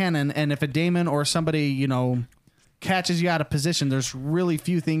glass cannon, and if a daemon or somebody, you know, catches you out of position, there's really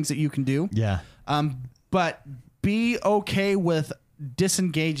few things that you can do. Yeah. But be okay with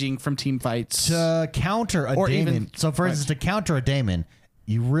disengaging from team fights. To counter a Or daemon. even- So, for instance, to counter a daemon,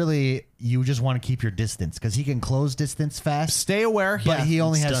 you just want to keep your distance because he can close distance fast. Stay aware. But yeah. he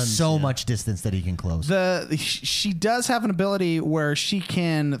only has Stuns, so yeah. much distance that he can close. She does have an ability where she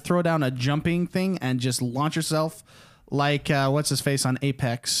can throw down a jumping thing and just launch herself like what's his face on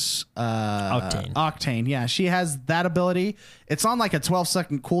Apex Octane. Yeah, she has that ability. It's on like a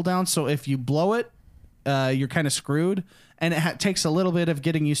 12-second cooldown, so if you blow it, you're kind of screwed, and it takes a little bit of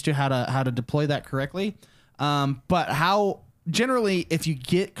getting used to how to deploy that correctly. But how generally, if you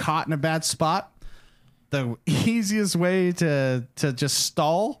get caught in a bad spot, the easiest way to just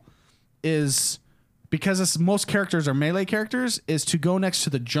stall is, because most characters are melee characters, is to go next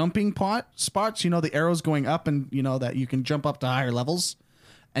to the jumping spots. You know, the arrows going up, and you know that you can jump up to higher levels,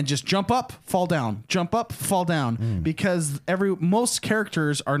 and just jump up, fall down, jump up, fall down. Because most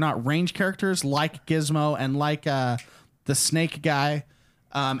characters are not range characters like Gizmo and like the snake guy.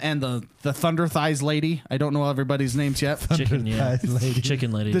 And the Thunder Thighs lady. I don't know everybody's names yet. Chicken, yeah. Lady.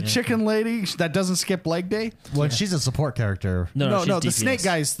 Chicken lady. The yeah. chicken lady that doesn't skip leg day. Well, she's a support character. No, she's the DPS. snake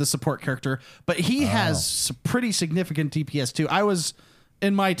guy's the support character, but he has some pretty significant DPS too. I was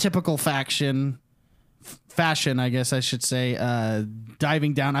in my typical fashion, I guess I should say,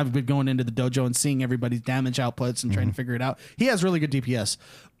 diving down. I've been going into the dojo and seeing everybody's damage outputs and trying to figure it out. He has really good DPS.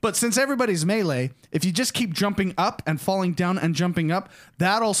 But since everybody's melee, if you just keep jumping up and falling down and jumping up,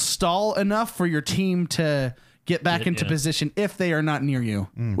 that'll stall enough for your team to get back into position if they are not near you,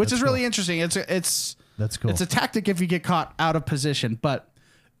 which is really interesting. It's That's cool. It's a tactic if you get caught out of position, but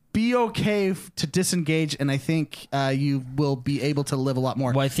be okay to disengage, and I think you will be able to live a lot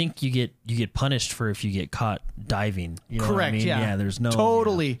more. Well, I think you get punished for if you get caught diving. You know what I Correct. mean? Yeah. There's no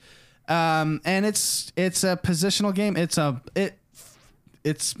totally. And it's a positional game.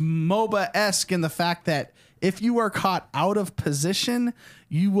 It's MOBA-esque in the fact that if you are caught out of position,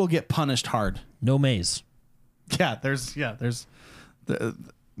 you will get punished hard. no maze. Yeah, there's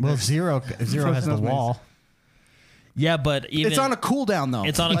Well, Zero has the wall. Yeah, but even it's on a cooldown though.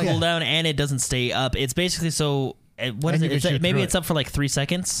 It's on a Yeah. cooldown and it doesn't stay up. It's basically so. What is And you it? can shoot Maybe through it's it. up for like 3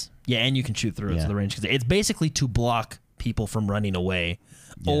 seconds. Yeah, and you can shoot through it Yeah. to the range. It's basically to block people from running away,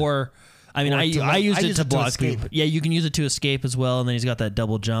 or I mean, Or I to used it to block escape. people. Yeah, you can use it to escape as well, and then he's got that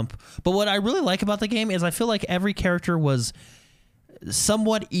double jump. But what I really like about the game is I feel like every character was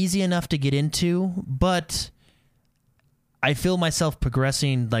somewhat easy enough to get into, but I feel myself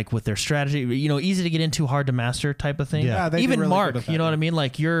progressing like with their strategy. You know, easy to get into, hard to master type of thing. Yeah, they do Even really Mark, good at that, you know what yeah. I mean?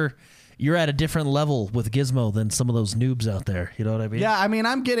 Like you're at a different level with Gizmo than some of those noobs out there. You know what I mean? Yeah, I mean,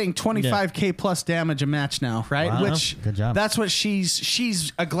 I'm getting 25k plus damage a match now, right? Wow. Which Good job. That's what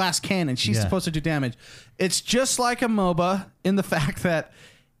she's a glass cannon. She's Yeah. supposed to do damage. It's just like a MOBA in the fact that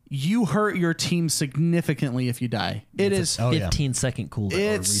you hurt your team significantly if you die. It is 15-second cooldown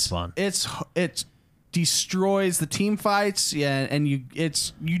or it's respawn. it destroys the team fights, yeah, and you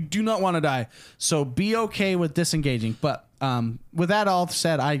do not want to die. So be okay with disengaging. But with that all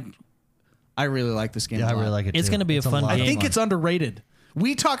said, I really like this game. Yeah, a I lot. really like it. It's too. gonna be a It's fun lot I of game. think fun. it's underrated.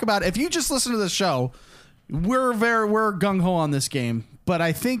 We talk about, if you just listen to the show, we're gung ho on this game, but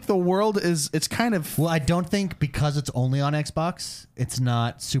I think the world it's kind of Well, I don't think because it's only on Xbox, it's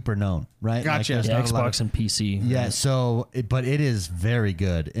not super known, right? Gotcha. there's Yeah, not a lot of- Xbox and PC. Yeah, so but it is very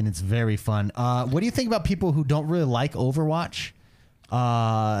good and it's very fun. What do you think about people who don't really like Overwatch?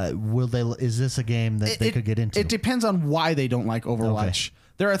 Will they? Is this a game that they could get into? It depends on why they don't like Overwatch. Okay.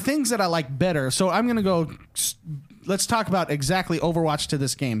 There are things that I like better. So I'm going to go. Let's talk about exactly Overwatch to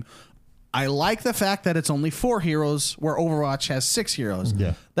this game. I like the fact that it's only 4 heroes where Overwatch has 6 heroes.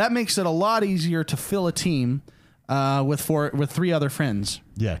 Yeah. That makes it a lot easier to fill a team with 3 other friends.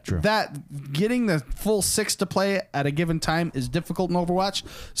 Yeah, true. That getting the full 6 to play at a given time is difficult in Overwatch.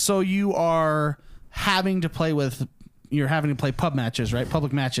 So you're having to play pub matches, right?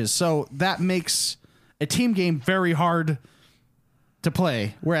 Public matches. So that makes a team game very hard to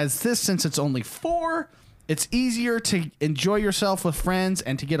play. Whereas this, since it's only 4, it's easier to enjoy yourself with friends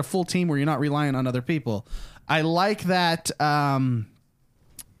and to get a full team where you're not relying on other people. I like that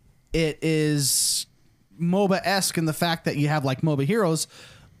it is MOBA-esque in the fact that you have like MOBA Heroes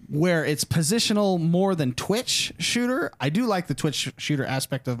where it's positional more than Twitch shooter. I do like the Twitch shooter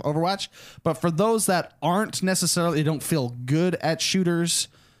aspect of Overwatch, but for those that aren't necessarily, don't feel good at shooters,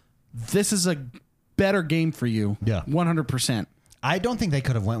 this is a better game for you. Yeah. 100%. I don't think they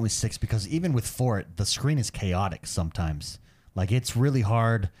could have went with 6 because even with 4, the screen is chaotic sometimes. Like it's really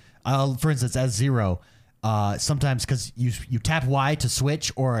hard. For instance, as Zero, sometimes because you tap Y to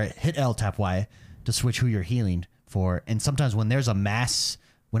switch or hit L tap Y to switch who you're healing for, and sometimes when there's a mass,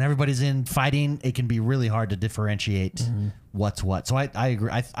 when everybody's in fighting, it can be really hard to differentiate what's what. So I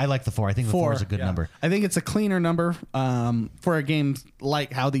agree. I like the 4. I think the 4 is a good number. I think it's a cleaner number for a game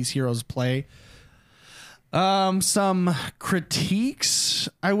like how these heroes play. Some critiques,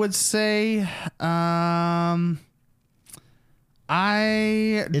 I would say.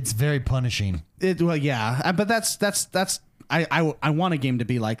 It's very punishing. But that's I want a game to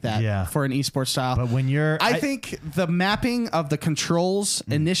be like that for an esports style. But when you're, I think the mapping of the controls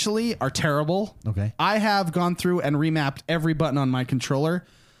initially are terrible. Okay. I have gone through and remapped every button on my controller.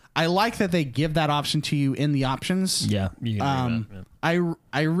 I like that they give that option to you in the options. Yeah. You can do that, yeah.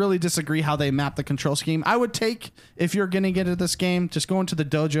 I really disagree how they map the control scheme. I would take, if you're going to get into this game, just go into the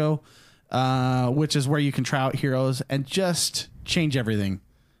dojo, which is where you can try out heroes, and just change everything.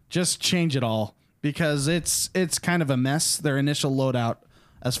 Just change it all. Because it's kind of a mess, their initial loadout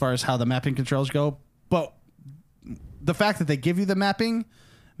as far as how the mapping controls go. But the fact that they give you the mapping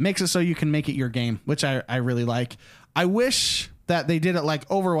makes it so you can make it your game, which I really like. I wish that they did it like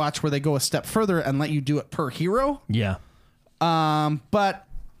Overwatch, where they go a step further and let you do it per hero. Yeah. But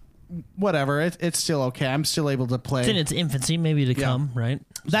whatever, it's still okay. I'm still able to play. It's in its infancy, maybe to come, right?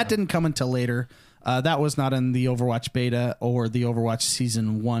 That didn't come until later. That was not in the Overwatch beta or the Overwatch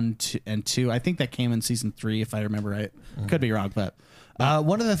season 1 and 2. I think that came in season 3, if I remember right. Could be wrong, but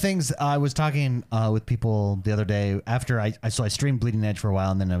one of the things I was talking with people the other day after I streamed Bleeding Edge for a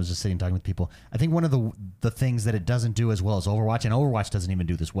while, and then I was just sitting talking with people. I think one of the things that it doesn't do as well as Overwatch, and Overwatch doesn't even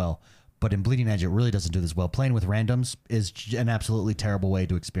do this well, but in Bleeding Edge it really doesn't do this well. Playing with randoms is an absolutely terrible way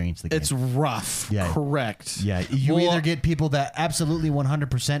to experience the game. it's rough. Yeah. Correct. Yeah, you either get people that absolutely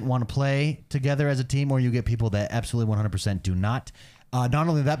 100% want to play together as a team, or you get people that absolutely 100% do not. Not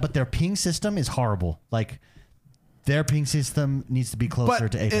only that, but their ping system is horrible. Like, their ping system needs to be closer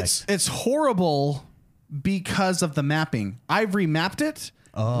to Apex. It's horrible because of the mapping. I've remapped it.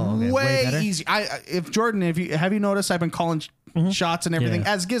 Oh, okay. Way better? easy. Jordan, have you noticed I've been calling shots and everything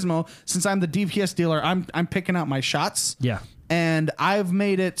as Gizmo, since I'm the DPS dealer. I'm picking out my shots. Yeah. And I've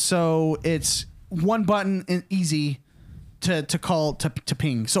made it so it's one button and easy to call to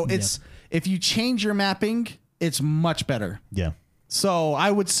ping. So it's if you change your mapping, it's much better. Yeah. So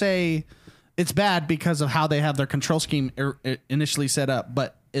I would say it's bad because of how they have their control scheme initially set up,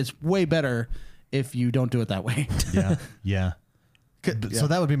 but it's way better if you don't do it that way. Yeah. Yeah. So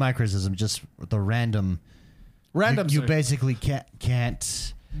that would be my criticism. Just the randoms. You basically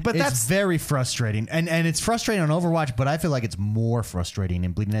can't. But that's very frustrating, and it's frustrating on Overwatch. But I feel like it's more frustrating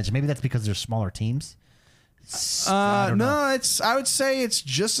in Bleeding Edge. Maybe that's because there's smaller teams. I don't know. I would say it's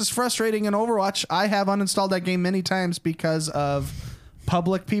just as frustrating in Overwatch. I have uninstalled that game many times because of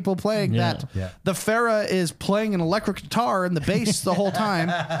public people playing that. Yeah. The Pharah is playing an electric guitar in the base the whole time.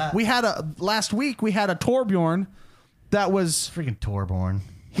 Last week we had a Torbjorn that was Freaking Torbjorn.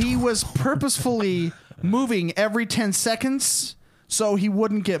 He was purposefully moving every 10 seconds so he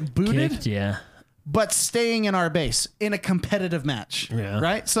wouldn't get booted. Kicked, yeah. But staying in our base in a competitive match. Yeah.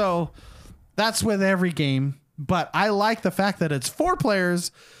 Right? So that's with every game. But I like the fact that it's 4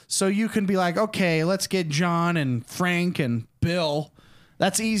 players, so you can be like, okay, let's get John and Frank and Bill.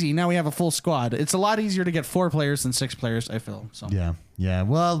 That's easy. Now we have a full squad. It's a lot easier to get 4 players than 6 players, I feel. So Yeah. Yeah.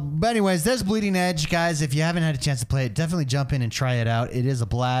 Well, but anyways, there's Bleeding Edge, guys. If you haven't had a chance to play it, definitely jump in and try it out. It is a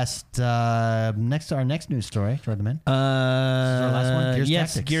blast. Next to our next news story, Jordan Man. Our last one? Gears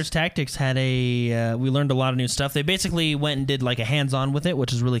yes, Tactics. Gears Tactics had we learned a lot of new stuff. They basically went and did like a hands-on with it,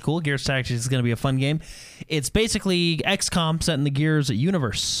 which is really cool. Gears Tactics is going to be a fun game. It's basically XCOM set in the Gears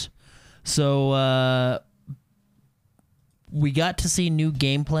universe. So we got to see new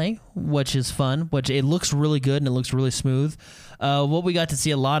gameplay, which is fun. Which it looks really good and it looks really smooth. What we got to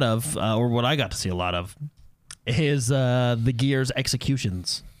see a lot of, or what I got to see a lot of, is the Gears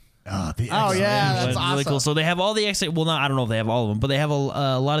executions. yeah, that's awesome. Really cool. So they have all the I don't know if they have all of them, but they have a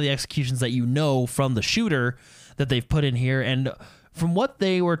lot of the executions that you know from the shooter that they've put in here. And from what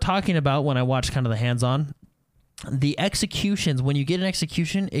they were talking about when I watched kind of the hands-on, the executions, when you get an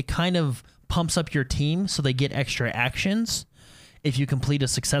execution, it kind of pumps up your team so they get extra actions if you complete a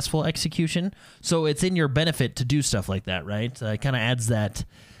successful execution. So it's in your benefit to do stuff like that, right? It kind of adds that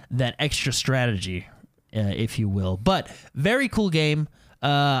extra strategy, if you will. But very cool game.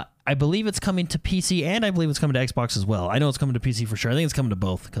 I believe it's coming to PC, and I believe it's coming to Xbox as well. I know it's coming to PC for sure. I think it's coming to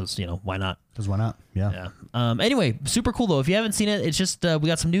both because, why not? Because why not? Yeah. Anyway, super cool, though. If you haven't seen it, it's just we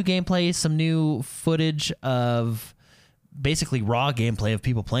got some new gameplay, some new footage of basically raw gameplay of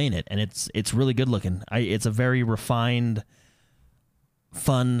people playing it, and it's really good looking. It's a very refined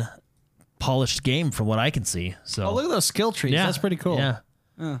fun, polished game from what I can see. So Oh, look at those skill trees. yeah, That's pretty cool. Yeah.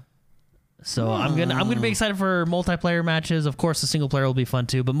 So I'm gonna be excited for multiplayer matches. Of course, the single player will be fun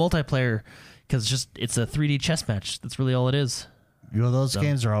too, but multiplayer because it's a 3D chess match. That's really all it is. Those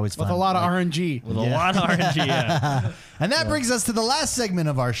games are always fun. With a lot of RNG. With a lot of RNG. Yeah. And that brings us to the last segment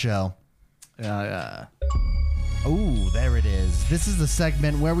of our show. Yeah. Oh, there it is. This is the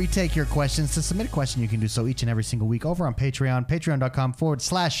segment where we take your questions. To submit a question, you can do so each and every single week over on Patreon,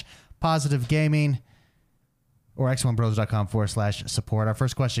 patreon.com/positive gaming, or x1bros.com/support. Our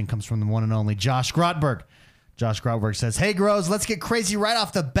first question comes from the one and only Josh Grotberg. Josh Grotberg says, "Hey, Grows, let's get crazy right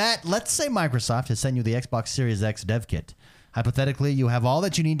off the bat. Let's say Microsoft has sent you the Xbox Series X dev kit. Hypothetically, you have all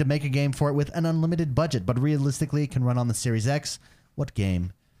that you need to make a game for it with an unlimited budget, but realistically, it can run on the Series X. What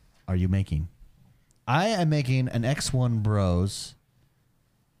game are you making?" I am making an X1 Bros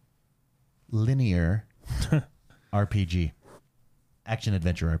linear RPG, action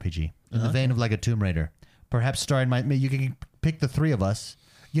adventure RPG, in the vein of like a Tomb Raider. Perhaps starring you can pick the three of us.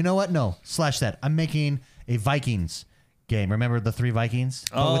 You know what? No, slash that. I'm making a Vikings game. Remember the three Vikings?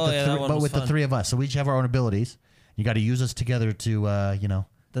 Oh, yeah, that one but was with the fun. three of us. So we each have our own abilities. You got to use us together to,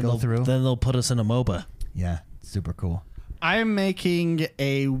 go through. Then they'll put us in a MOBA. Yeah, super cool. I'm making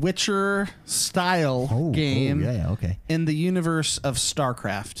a Witcher style game Okay. in the universe of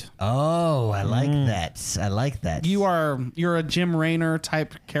StarCraft. Oh, I like that. I like that. You're a Jim Raynor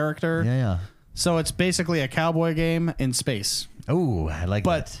type character. Yeah. So it's basically a cowboy game in space, Oh, I like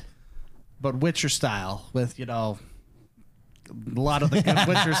that. but Witcher style with, a lot of the good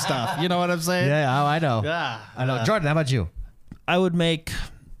Witcher stuff. You know what I'm saying? Yeah, I know. Yeah. I know. Jordan, how about you? I would make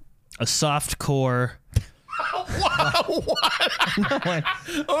a soft core.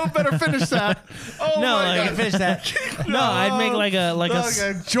 Oh, better finish that. Oh, No, my like, God. Finish that. No, I'd make like a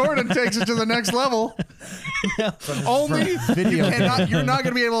Okay, Jordan takes it to the next level. Only video you're not going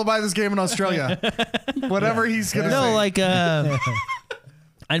to be able to buy this game in Australia. Whatever he's going to no say. like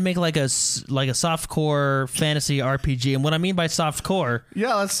I'd make like a soft core fantasy RPG, and what I mean by soft core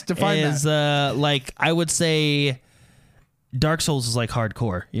Yeah, let's define is that. like I would say Dark Souls is like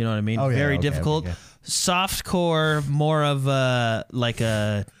hardcore. You know what I mean? Oh, yeah, Very okay, difficult. okay. Soft core, more of like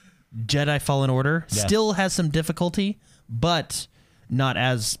a Jedi Fallen Order. Yeah. Still has some difficulty, but not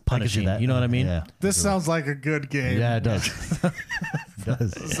as punishing. that. You know what I mean? Yeah. This sounds like a good game. Yeah, it does. It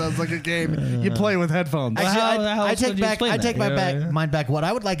does. Sounds like a game you play with headphones. Actually, how I else take would you back. explain I that? take mine back. What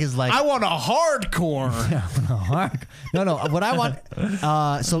I would like is like I want a hardcore. no. What I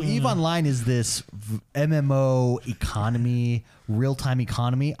want. So Eve Online is this MMO economy, real time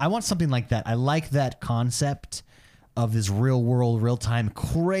economy. I want something like that. I like that concept of this real world, real time,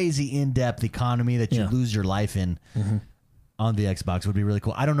 crazy in depth economy that you Yeah. lose your life in on the Xbox would be really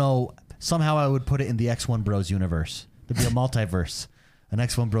cool. I don't know. Somehow I would put it in the X1 Bros universe. There'd be a multiverse, an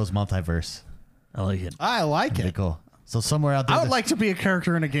X1 Bros multiverse. I like it. I like Pretty it. cool. So somewhere out there, I would like to be a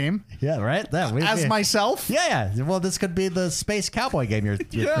character in a game yeah, right. That as myself. yeah. Well, this could be the space cowboy game. You're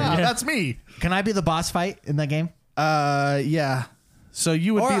Yeah, that's me. Can I be the boss fight in that game? Yeah. So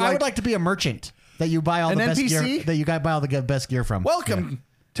you would Or be I would like to be a merchant that you buy all An the best NPC? gear. That you guy buy all the best gear from. welcome.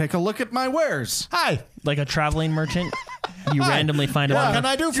 Take a look at my wares. Hi. Like a traveling merchant, you randomly find What a can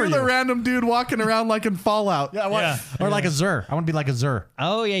I do for You're you? the random dude walking around like in Fallout. Yeah, what? Yeah. Or like a Zur. I want to be like a Zur.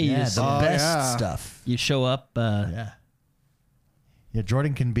 Oh yeah, you Yeah, just, the Oh, best yeah. stuff. you show up. Yeah. Yeah,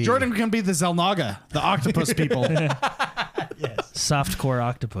 Jordan can be. Jordan can be the Zelnaga, the octopus people. Soft core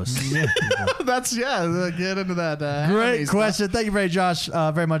octopus. That's get into that. Great anime question. Thank you very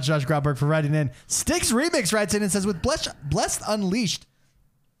much, Josh Grotberg, for writing in. Sticks Remix writes in and says, with Blessed Unleashed,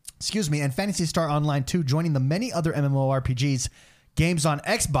 and Phantasy Star Online 2 joining the many other MMORPGs games on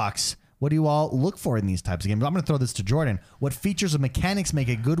Xbox, what do you all look for in these types of games? I'm going to throw this to Jordan. What features or mechanics make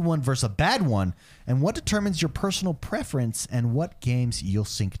a good one versus a bad one? And what determines your personal preference and what games you'll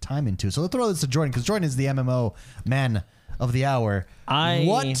sink time into? So let's throw this to Jordan because Jordan is the MMO man of the hour.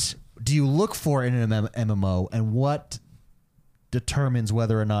 What do you look for in an MMO and what determines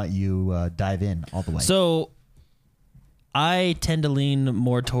whether or not you dive in all the way? So I tend to lean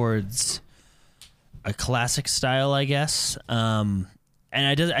more towards a classic style, I guess.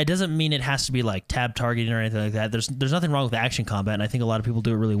 And it doesn't mean it has to be like tab targeting or anything like that. There's nothing wrong with action combat, and I think a lot of people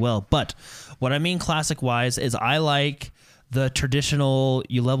do it really well. But what I mean classic-wise is I like the traditional,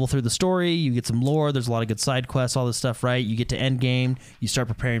 you level through the story, you get some lore, there's a lot of good side quests, all this stuff, right? You get to end game, you start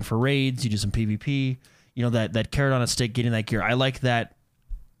preparing for raids, you do some PvP, you know, that carrot on a stick, getting that gear. I like that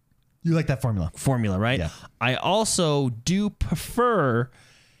you like that formula, right? Yeah. I also do prefer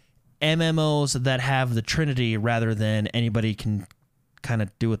MMOs that have the Trinity rather than anybody can kind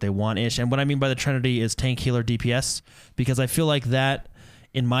of do what they want ish. And what I mean by the Trinity is tank, healer, DPS, because I feel like that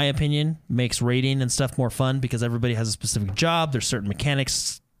in my opinion, makes raiding and stuff more fun because everybody has a specific job. There's certain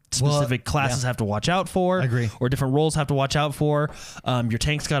mechanics specific classes have to watch out for. I agree. Or different roles have to watch out for. Your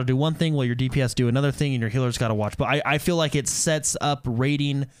tank's got to do one thing while your DPS do another thing, and your healer's got to watch. But I feel like it sets up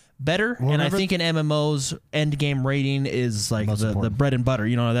raiding better, and I think in MMOs, end game raiding is like the bread and butter.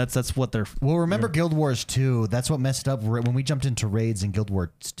 You know, that's what they're. Well, remember Guild Wars 2? That's what messed up when we jumped into raids in Guild Wars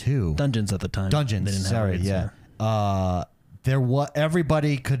 2. Dungeons at the time. Dungeons. They didn't have Sorry, raids, yeah.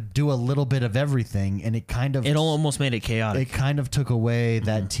 Everybody could do a little bit of everything, and it almost made it chaotic. It kind of took away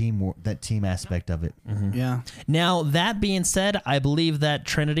that team aspect of it. Yeah. Now, that being said, I believe that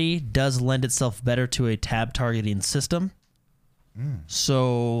Trinity does lend itself better to a tab targeting system.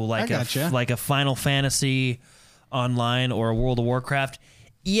 So, like a Final Fantasy Online or a World of Warcraft,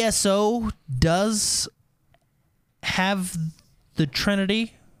 ESO does have the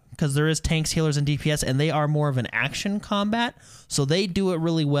Trinity because there is tanks, healers, and DPS, and they are more of an action combat, so they do it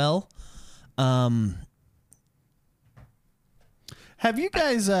really well. Have you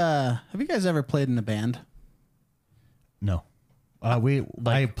guys ever played in a band? No. I played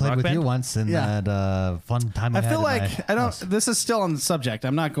with band? you once in that fun time. I feel like I don't. This is still on the subject.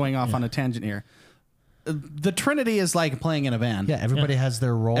 I'm not going off on a tangent here. The Trinity is like playing in a band. Yeah, everybody has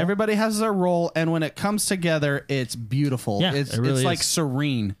their role. Everybody has their role, and when it comes together, it's beautiful. Yeah, it's it really like is.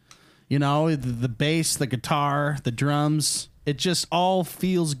 serene. You know, the bass, the guitar, the drums. It just all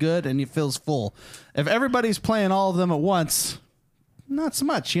feels good and it feels full. If everybody's playing all of them at once, not so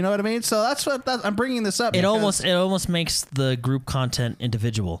much. You know what I mean? So I'm bringing this up. It almost makes the group content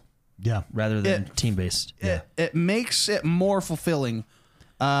individual. Yeah. Rather than team based. It makes it more fulfilling.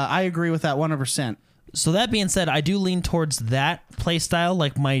 I agree with that 100%. So that being said, I do lean towards that play style.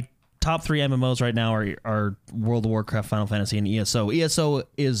 Like my top 3 MMOs right now are World of Warcraft, Final Fantasy, and ESO. ESO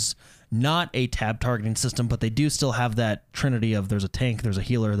is not a tab targeting system, but they do still have that trinity of there's a tank, there's a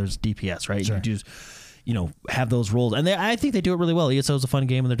healer, there's DPS, right? Sure. You just, have those roles. And I think they do it really well. ESO is a fun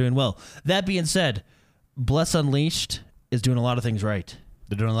game and they're doing well. That being said, Bless Unleashed is doing a lot of things right.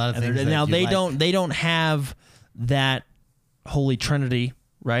 They're doing a lot of things. Now they don't have that holy trinity,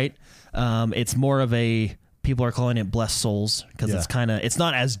 right? It's more of a, people are calling it Blessed Souls because it's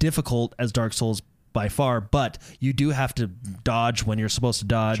not as difficult as Dark Souls by far, but you do have to dodge when you're supposed to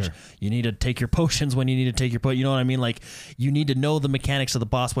dodge. Sure. You need to take your potions when you need to take your you know what I mean? Like, you need to know the mechanics of the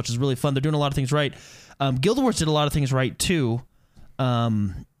boss, which is really fun. They're doing a lot of things right. Guild Wars did a lot of things right too. I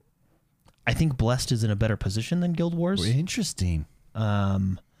think Blessed is in a better position than Guild Wars. Interesting.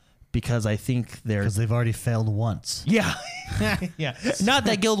 Because I think because they've already failed once. Yeah. Yeah. Not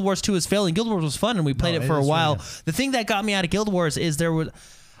that Guild Wars 2 is failing. Guild Wars was fun and we played it for a while. Really The thing that got me out of Guild Wars is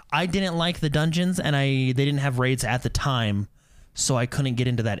I didn't like the dungeons and they didn't have raids at the time, so I couldn't get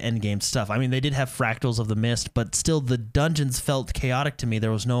into that end game stuff. I mean, they did have Fractals of the Mist, but still the dungeons felt chaotic to me.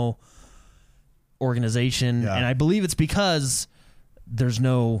 There was no organization, and I believe it's because there's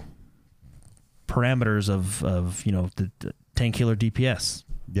no parameters of the tank, healer, DPS.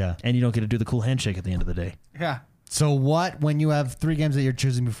 Yeah. And you don't get to do the cool handshake at the end of the day. Yeah. So when you have 3 games that you're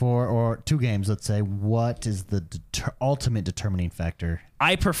choosing before, or 2 games, let's say, what is the ultimate determining factor?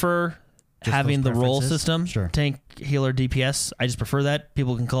 I prefer having those the role preferences? system. Sure. Tank, healer, DPS. I just prefer that.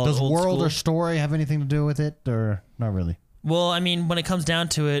 People can call Does it old world school. or story have anything to do with it, or not really? Well, I mean, when it comes down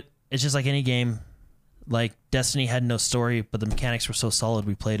to it, it's just like any game. Like, Destiny had no story, but the mechanics were so solid,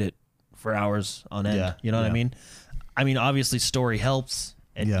 we played it for hours on end. Yeah, You know what I yeah. mean? I mean, obviously, story helps,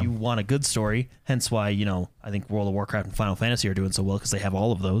 and you want a good story. Hence why, I think World of Warcraft and Final Fantasy are doing so well, because they have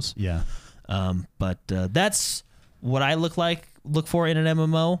all of those. Yeah. But that's what I look for in an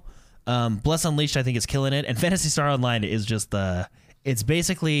MMO. Bless Unleashed, I think, is killing it, and Phantasy Star Online is just it's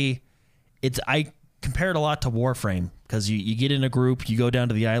basically, I compare it a lot to Warframe, because you get in a group, you go down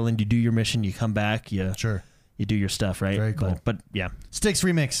to the island, you do your mission, you come back, you do your stuff, right? Very cool. But yeah. Sticks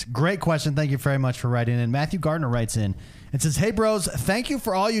Remix, great question. Thank you very much for writing in. Matthew Gardner writes in and says, "Hey bros, thank you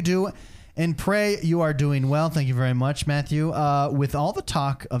for all you do and pray you are doing well." Thank you very much, Matthew. With all the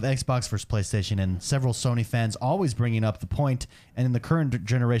talk of Xbox versus PlayStation and several Sony fans always bringing up the point, and in the current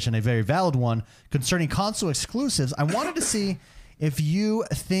generation a very valid one, concerning console exclusives, I wanted to see if you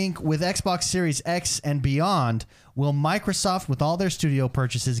think with Xbox Series X and beyond, will Microsoft, with all their studio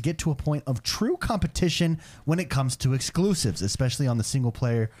purchases, get to a point of true competition when it comes to exclusives, especially on the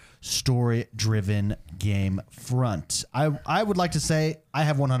single-player, story-driven game front? I would like to say I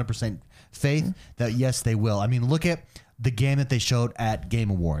have 100% faith that, yes, they will. I mean, look at the game that they showed at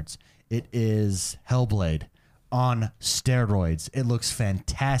Game Awards. It is Hellblade on steroids. It looks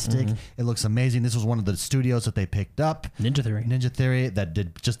fantastic. It looks amazing. This was one of the studios that they picked up. Ninja Theory that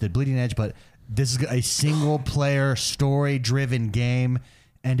did Bleeding Edge, but this is a single player story driven game.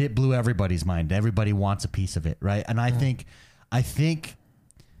 and it blew everybody's mind. Everybody wants a piece of it, right? And I think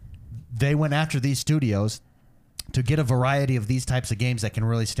they went after these studios to get a variety of these types of games that can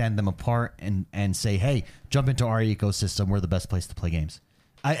really stand them apart and say, hey, jump into our ecosystem. We're the best place to play games.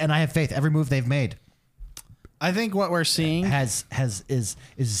 I have faith. Every move they've made I think what we're seeing is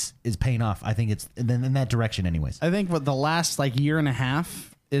paying off. I think it's in that direction anyways. I think what the last like year and a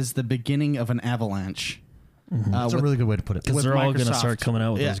half is the beginning of an avalanche. That's a really good way to put it. Because they're all going to start coming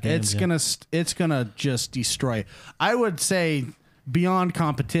out with those games. It's gonna just destroy. I would say beyond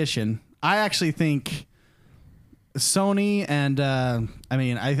competition. I actually think Sony and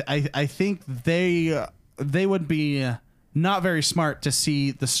I think they would be not very smart to see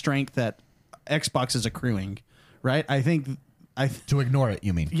the strength that Xbox is accruing. Right? I think to ignore it.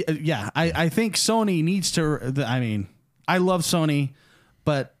 You mean? Yeah. I think Sony needs to. I love Sony.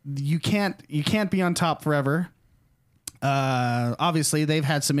 But you can't be on top forever. Obviously, they've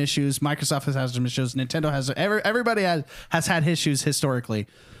had some issues. Microsoft has had some issues. Nintendo has. Everybody has had issues historically.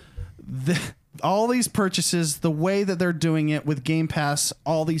 All these purchases, the way that they're doing it with Game Pass,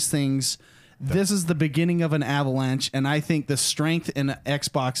 all these things. This is the beginning of an avalanche, and I think the strength in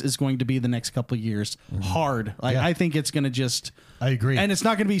Xbox is going to be the next couple of years hard. I think it's going to just. I agree, and it's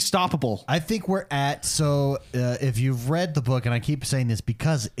not going to be stoppable. I think we're at if you've read the book, and I keep saying this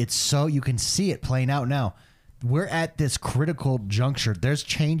because it's so you can see it playing out now. We're at this critical juncture. There's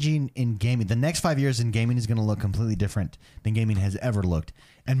changing in gaming. The next 5 years in gaming is going to look completely different than gaming has ever looked,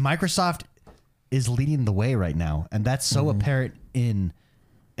 and Microsoft is leading the way right now, and that's so apparent in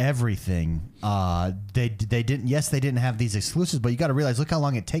everything. They didn't have these exclusives, but you got to realize, look how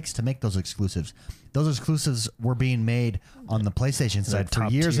long it takes to make those exclusives. Those exclusives were being made on the PlayStation side for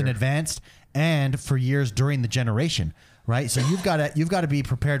years in advance and for years during the generation, right? So you've got to be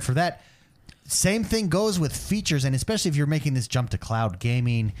prepared for that. Same thing goes with features, and especially if you're making this jump to cloud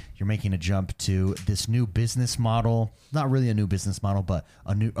gaming, you're making a jump to this new business model. Not really a new business model, but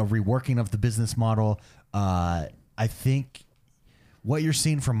a reworking of the business model. I think what you're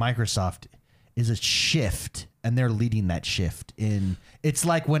seeing from Microsoft is a shift, and they're leading that shift. It's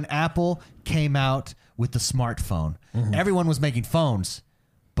like when Apple came out with the smartphone. Everyone was making phones,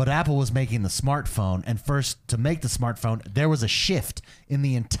 but Apple was making the smartphone. And first, to make the smartphone, there was a shift in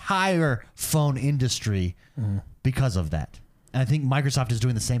the entire phone industry because of that. And I think Microsoft is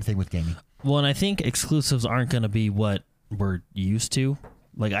doing the same thing with gaming. Well, and I think exclusives aren't going to be what we're used to.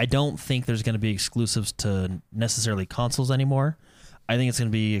 Like, I don't think there's going to be exclusives to necessarily consoles anymore. I think it's going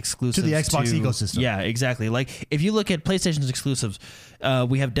to be exclusive to the Xbox ecosystem. Yeah, exactly. Like if you look at PlayStation's exclusives,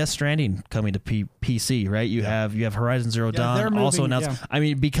 we have Death Stranding coming to PC, right? You have Horizon Zero Dawn also announced. Yeah. I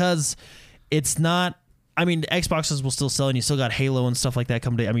mean, because it's not. I mean, Xboxes will still sell, and you still got Halo and stuff like that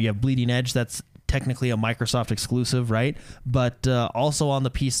coming to. I mean, you have Bleeding Edge. That's technically a Microsoft exclusive, right? But also on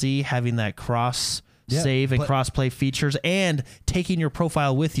the PC, having that cross save and cross play features, and taking your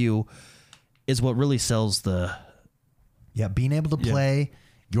profile with you, is what really sells the. Yeah, being able to play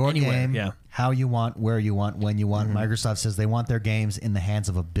your game how you want, where you want, when you want. Microsoft says they want their games in the hands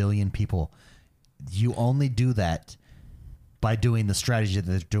of 1 billion people. You only do that by doing the strategy that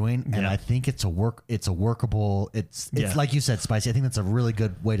they're doing, and I think it's workable. It's like you said, Spicy. I think that's a really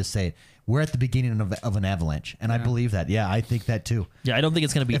good way to say it. We're at the beginning of an avalanche, and I believe that. Yeah, I think that too. Yeah, I don't think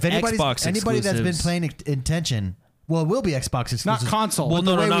it's going to be Xbox anybody that's been playing Intention. Well, it will be Xbox exclusive. Not console. Well,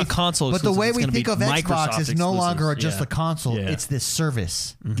 not console. But the way we think of Xbox is no longer just the console. Yeah. It's this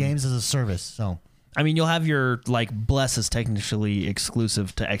service. Games as a service. So, I mean, you'll have your Bless is technically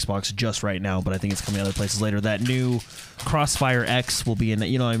exclusive to Xbox just right now, but I think it's coming other places later. That new Crossfire X will be in it.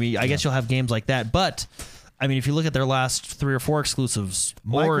 You know what I mean? I guess you'll have games like that. But I mean, if you look at their last 3 or 4 exclusives,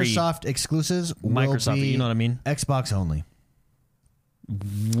 Microsoft exclusives will be you know what I mean? Xbox only.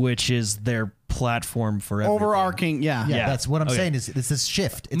 Which is their platform for everything. Overarching, yeah. That's what I'm saying. Is it's this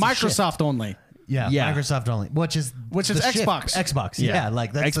shift? It's Microsoft only. Yeah, Microsoft only, which is Xbox. Xbox, yeah,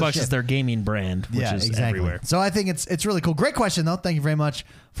 like that's Xbox is their gaming brand, which is everywhere. So I think it's really cool. Great question though. Thank you very much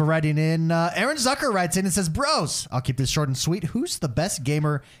for writing in. Aaron Zucker writes in and says, "Bros, I'll keep this short and sweet. Who's the best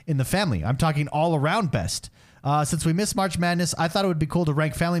gamer in the family? I'm talking all around best. Since we missed March Madness, I thought it would be cool to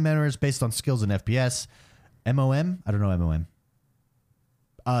rank family members based on skills in FPS, MOM. I don't know MOM."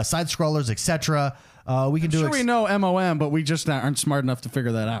 Side scrollers, etc. We can do. We know MOM, but we just aren't smart enough to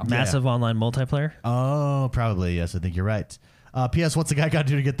figure that out. Massive online multiplayer. Oh, probably yes. I think you're right. P.S. What's the guy got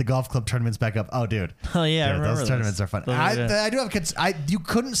to do to get the golf club tournaments back up? Oh, dude. Oh yeah, I remember those tournaments are fun. I do have. You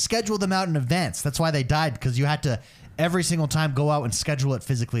couldn't schedule them out in advance. That's why they died, because you had to every single time go out and schedule it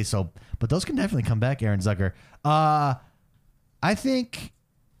physically. So, but those can definitely come back. Aaron Zucker. I think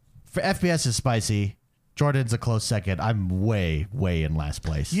for FPS is Spicy. Jordan's a close second. I'm way in last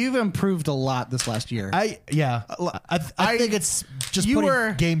place. You've improved a lot this last year. I think it's just you putting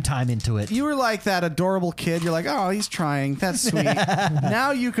were- game time into it. You were like that adorable kid. You're like, oh, he's trying. That's sweet.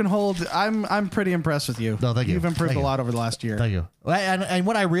 Now you can hold. I'm pretty impressed with you. No, thank you. You've improved Thank a you. lot over the last year. Thank you. And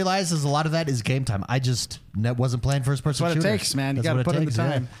what I realized is a lot of that is game time. I just wasn't playing first person That's what it shooters. takes, man. You That's gotta what it put in the takes,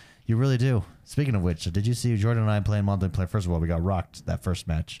 yeah. time. You really do. Speaking of which, did you see Jordan and I playing multiplayer? First of all, we got rocked that first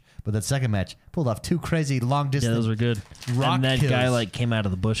match, but that second match pulled off 2 crazy long Yeah, distance. those were good. Rock and that kills. guy like came out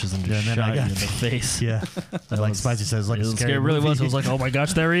of the bushes and just Yeah, and then I shot you got- in the face. Yeah, like was- Spicy says, like It a was scary scary. It really movie. was. It was like, oh my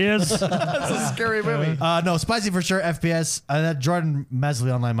gosh, there he is. That's a scary movie. No, Spicy for sure. FPS. That Jordan Mesley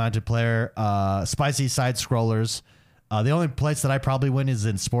online multiplayer. Spicy side scrollers. The only place that I probably win is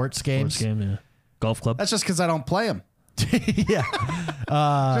in sports games. Sports game, yeah. Golf club. That's just because I don't play him. Yeah.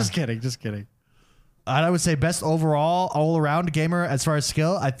 Just kidding. Just kidding. And I would say best overall, all around gamer as far as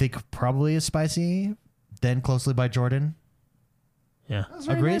skill. I think probably is Spicy, then closely by Jordan. Yeah. That's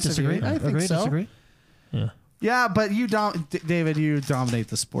very Agree? nice of Disagree? you. I think Agree? so. Disagree? Yeah. Yeah, but you David, you dominate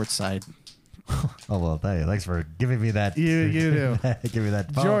the sports side. Oh well, thanks for giving me that. You do. Give me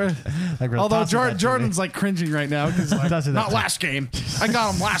that. Jordan- Like we're Although tossing that to me. Jordan's like cringing right now because like, Tossing that not to- last game. I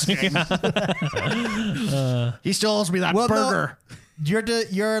got him last game. He still owes me that Well, no. burger.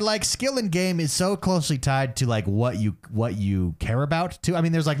 Your like skill in game is so closely tied to like what you care about too. I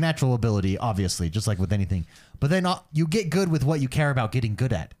mean, there's like natural ability, obviously, just like with anything. But then you get good with what you care about getting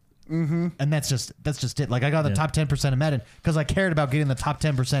good at. Mm-hmm. And that's just it. Like I got the top 10% of Madden because I cared about getting the top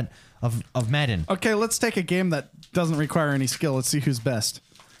 10% of Madden. Okay, let's take a game that doesn't require any skill. Let's see who's best.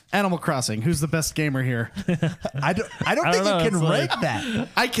 Animal Crossing. Who's the best gamer here? I don't think know, you can it's rank like- that.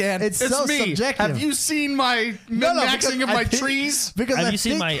 I can. It's so me. subjective. Have you seen my No, maxing because of I my think- trees? Because Have I you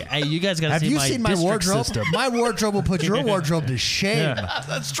seen think- my? You guys got to Have see you my seen my district wardrobe? system. My wardrobe will put your wardrobe to shame.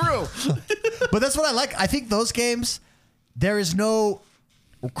 That's true. But that's what I like. I think those games, there is no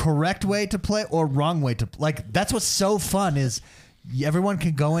correct way to play or wrong way to like. That's what's so fun is everyone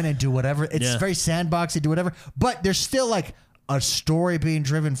can go in and do whatever. It's Yeah. very sandboxy, do whatever. But there's still like a story being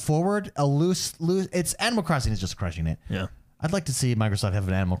driven forward. A loose. It's Animal Crossing is just crushing it. Yeah. I'd like to see Microsoft have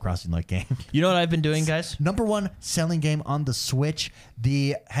an Animal Crossing like game. You know what I've been doing, guys? Number 1 selling game on the Switch.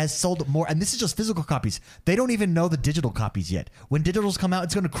 Has sold more, and this is just physical copies. They don't even know the digital copies yet. When digitals come out,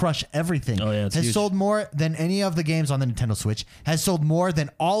 it's going to crush everything. Oh, yeah, it's has huge. sold more than any of the games on the Nintendo Switch. Has sold more than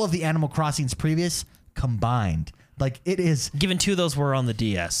all of the Animal Crossings previous combined. Like it is Given 2 of those were on the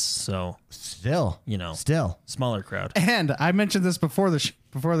DS, so still, You know. still. smaller crowd. And I mentioned this before the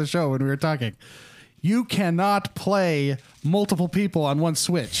show when we were talking. You cannot play multiple people on one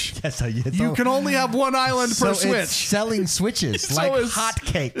Switch. That's how you. You can only have one island per so it's Switch. selling Switches So like it's-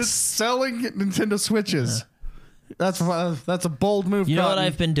 hotcakes. It's selling Nintendo Switches. That's a bold move. You know what Cotton.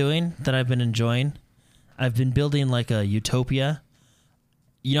 I've been doing that I've been enjoying? I've been building like a utopia.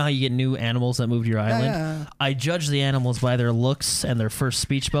 You know how you get new animals that move to your island? yeah. I judge the animals by their looks and their first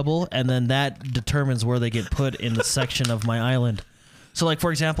speech bubble, and then that determines where they get put in the section of my island. So, like,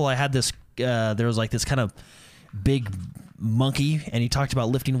 for example, I had this, there was like this kind of big monkey, and he talked about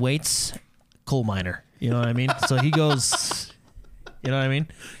lifting weights, coal miner. You know what I mean? So he goes... You know what I mean?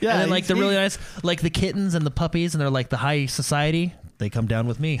 Yeah, And then, like, he's- the really nice, like the kittens and the puppies, and they're like the high society. They come down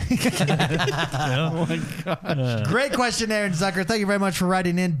with me. Great question, Aaron Zucker. Thank you very much for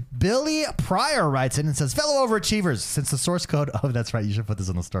writing in. Billy Pryor writes in and says, fellow overachievers, since the source code... Oh, that's right. You should put this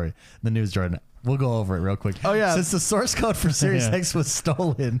on the story. The news, Jordan. We'll go over it real quick. Oh, yeah. Since the source code for Series Yeah. X was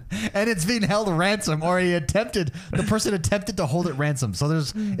stolen and it's being held ransom, or the person attempted to hold it ransom. So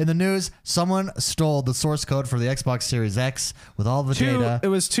there's, in the news, someone stole the source code for the Xbox Series X with all the data. It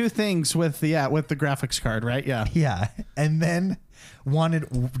was 2 things with the graphics card, right? Yeah. Yeah. And then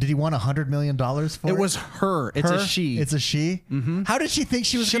did he want $100 million for it? It was her. It's Her? a she. It's a she? Mm-hmm. How did she think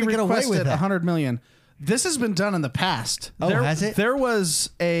she was She going to get away with requested that? $100 million. This has been done in the past. Oh, has it? There was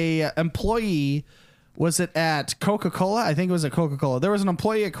a employee. Was it at Coca-Cola? I think it was at Coca-Cola. There was an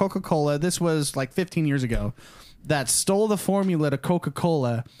employee at Coca-Cola. This was like 15 years ago, that stole the formula to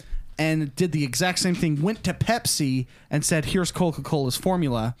Coca-Cola and did the exact same thing. Went to Pepsi and said, "Here's Coca-Cola's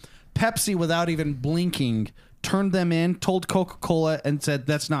formula." Pepsi, without even blinking, turned them in, told Coca-Cola, and said,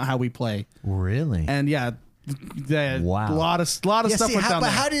 "That's not how we play." Really? And yeah. Wow. A lot of stuff went down but there.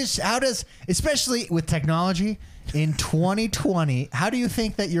 how does especially with technology in 2020, how do you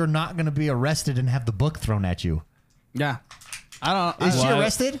think that you're not going to be arrested and have the book thrown at you? Yeah, I don't. Is she Why?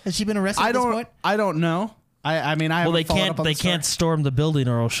 arrested? Has she been arrested I at this don't. point? I don't know. I mean, I Well, haven't they followed can't. up on They the story. can't storm the building,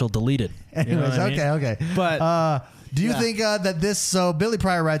 or else she'll delete it. You know Anyways, what I mean? okay. But Do you Yeah. think that this? So Billy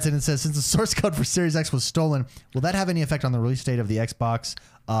Pryor writes in and says, since the source code for Series X was stolen, will that have any effect on the release date of the Xbox,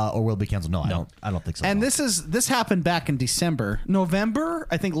 or will it be canceled? No, I don't think so. And this happened back in November,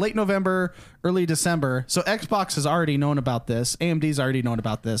 I think late November, early December. So Xbox has already known about this. AMD's already known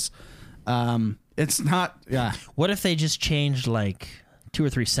about this. It's not. Yeah. What if they just changed like 2 or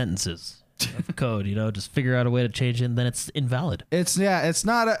 3 sentences of code? Just figure out a way to change it, and then it's invalid. It's not. I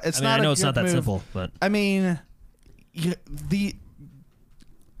know it's not that simple, but I mean,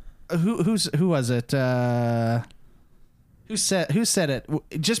 who was it? Who said it?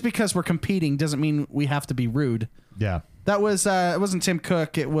 Just because we're competing doesn't mean we have to be rude. yeah, That was it wasn't Tim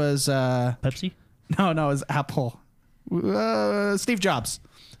Cook. It was Pepsi. no, it was Apple. Steve Jobs.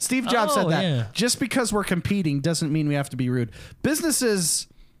 Steve Jobs said that. Yeah. Just because we're competing doesn't mean we have to be rude. Businesses,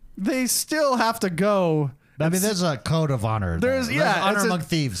 they still have to go. I mean, there's a code of honor. There's honor it's among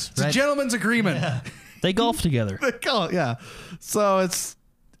thieves. It's a Right? gentleman's agreement. They golf together. Yeah. So it's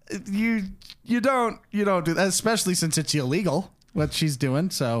you don't do that, especially since it's illegal what she's doing.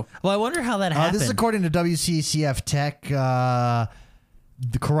 So Well, I wonder how that happened. This is according to WCCF Tech,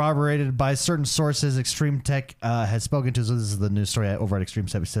 corroborated by certain sources. Extreme Tech has spoken to. So this is the news story over at Extreme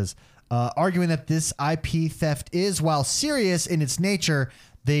Tech. It says, arguing that this IP theft is, while serious in its nature,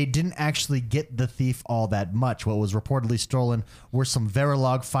 they didn't actually get the thief all that much. What was reportedly stolen were some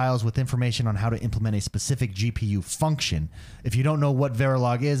Verilog files with information on how to implement a specific GPU function. If you don't know what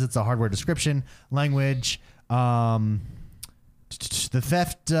Verilog is, it's a hardware description language. The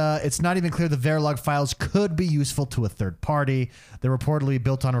theft, it's not even clear the Verilog files could be useful to a third party. They're reportedly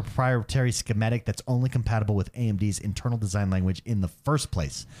built on a proprietary schematic that's only compatible with AMD's internal design language in the first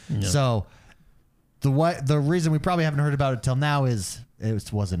place. Yeah. So the reason we probably haven't heard about it till now is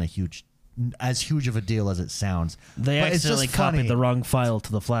it wasn't as huge of a deal as it sounds. They But it's accidentally just funny. copied the wrong file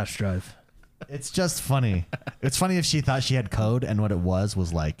to the flash drive. It's just funny. It's funny if she thought she had code and what it was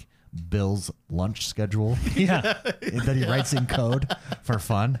like Bill's lunch schedule Yeah. that he writes in code for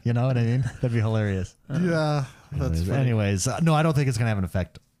fun. You know what I mean? That'd be hilarious. yeah, Anyways, no, I don't think it's going to have an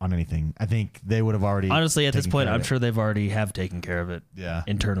effect on anything. I think they would have already. Honestly, at this taken point, care of I'm it. sure they've already have taken care of it. Yeah.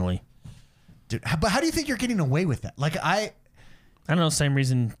 Internally. Dude, but how do you think you're getting away with that? Like I don't know. Same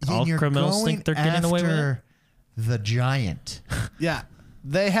reason all you're criminals going think they're getting away with it. after the giant, yeah.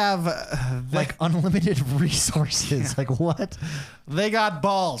 They have like unlimited resources. Like what? they got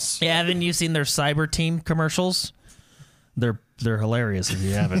balls. Yeah, haven't you seen their cyber team commercials? They're hilarious if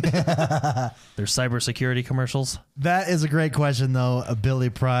you haven't. Their cybersecurity commercials. That is a great question, though.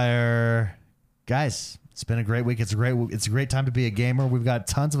 Billy Pryor, guys, it's been a great week. It's a great time to be a gamer. We've got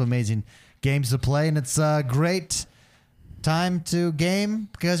tons of amazing games to play, and it's a great time to game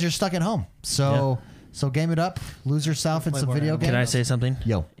because you're stuck at home. So game it up, lose yourself in some video games. Can I say something?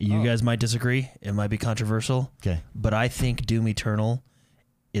 Yo. You guys might disagree. It might be controversial. Okay. But I think Doom Eternal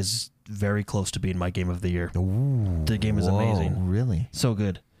is very close to being my game of the year. The game is amazing. Really? So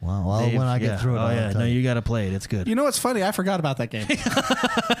good. Wow. Well, when I get through it, Oh, I'll yeah. tell No, you. you got to play it. It's good. You know what's funny? I forgot about that game.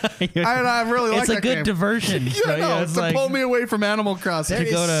 I really like It's a that good game. diversion. You So, know, it's to like- pull me away from Animal Crossing. There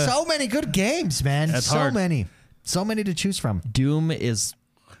is go to- so many good games, man. That's so hard. many. So many to choose from. Doom is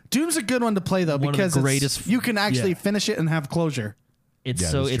Doom's a good one to play though One of the because greatest- you can actually yeah. finish it and have closure. it's Yeah,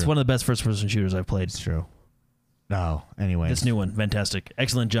 so that's it's true. one of the best first person shooters I've played. It's true. No. Anyway. This new one, fantastic.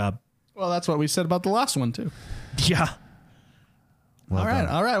 Excellent job. Well, that's what we said about the last one too. Yeah. Well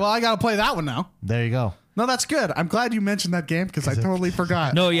all right. Well, I got to play that one now. There you go. No, that's good. I'm glad you mentioned that game because I totally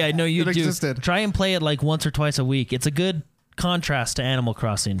forgot. No, yeah, no, you It do. existed. Try and play it like once or twice a week. It's a good contrast to Animal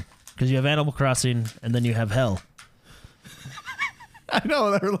Crossing because you have Animal Crossing and then you have hell. I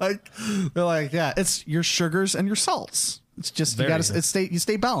know they're like, yeah, it's your sugars and your salts. It's just Very you got to good. you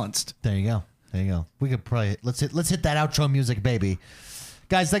stay balanced. There you go. There you go. We could probably let's hit that outro music, baby.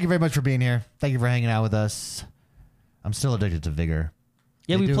 Guys, thank you very much for being here. Thank you for hanging out with us. I'm still addicted to Vigor.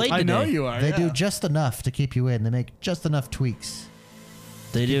 Yeah, They we do- played I today. know you are. They yeah. do just enough to keep you in. They make just enough tweaks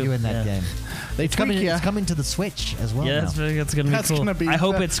They to do. keep you in that yeah. game. They It's coming. tweak ya. It's coming to the Switch as well. Yeah, now. that's gonna be That's cool. gonna be. I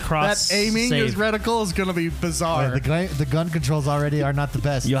hope that- it's cross. That aiming save. is reticle is gonna be bizarre. The gun controls already are not the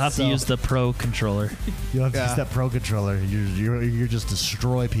best. You'll have so to use the Pro controller. You'll have to Yeah. use that Pro controller. You just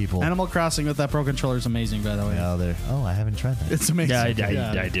destroy people. Animal Crossing with that Pro controller is amazing, by the way. Oh, I haven't tried that. It's amazing.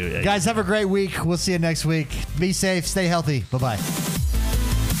 Yeah, I do. Guys, have a great week. We'll see you next week. Be safe. Stay healthy. Bye bye.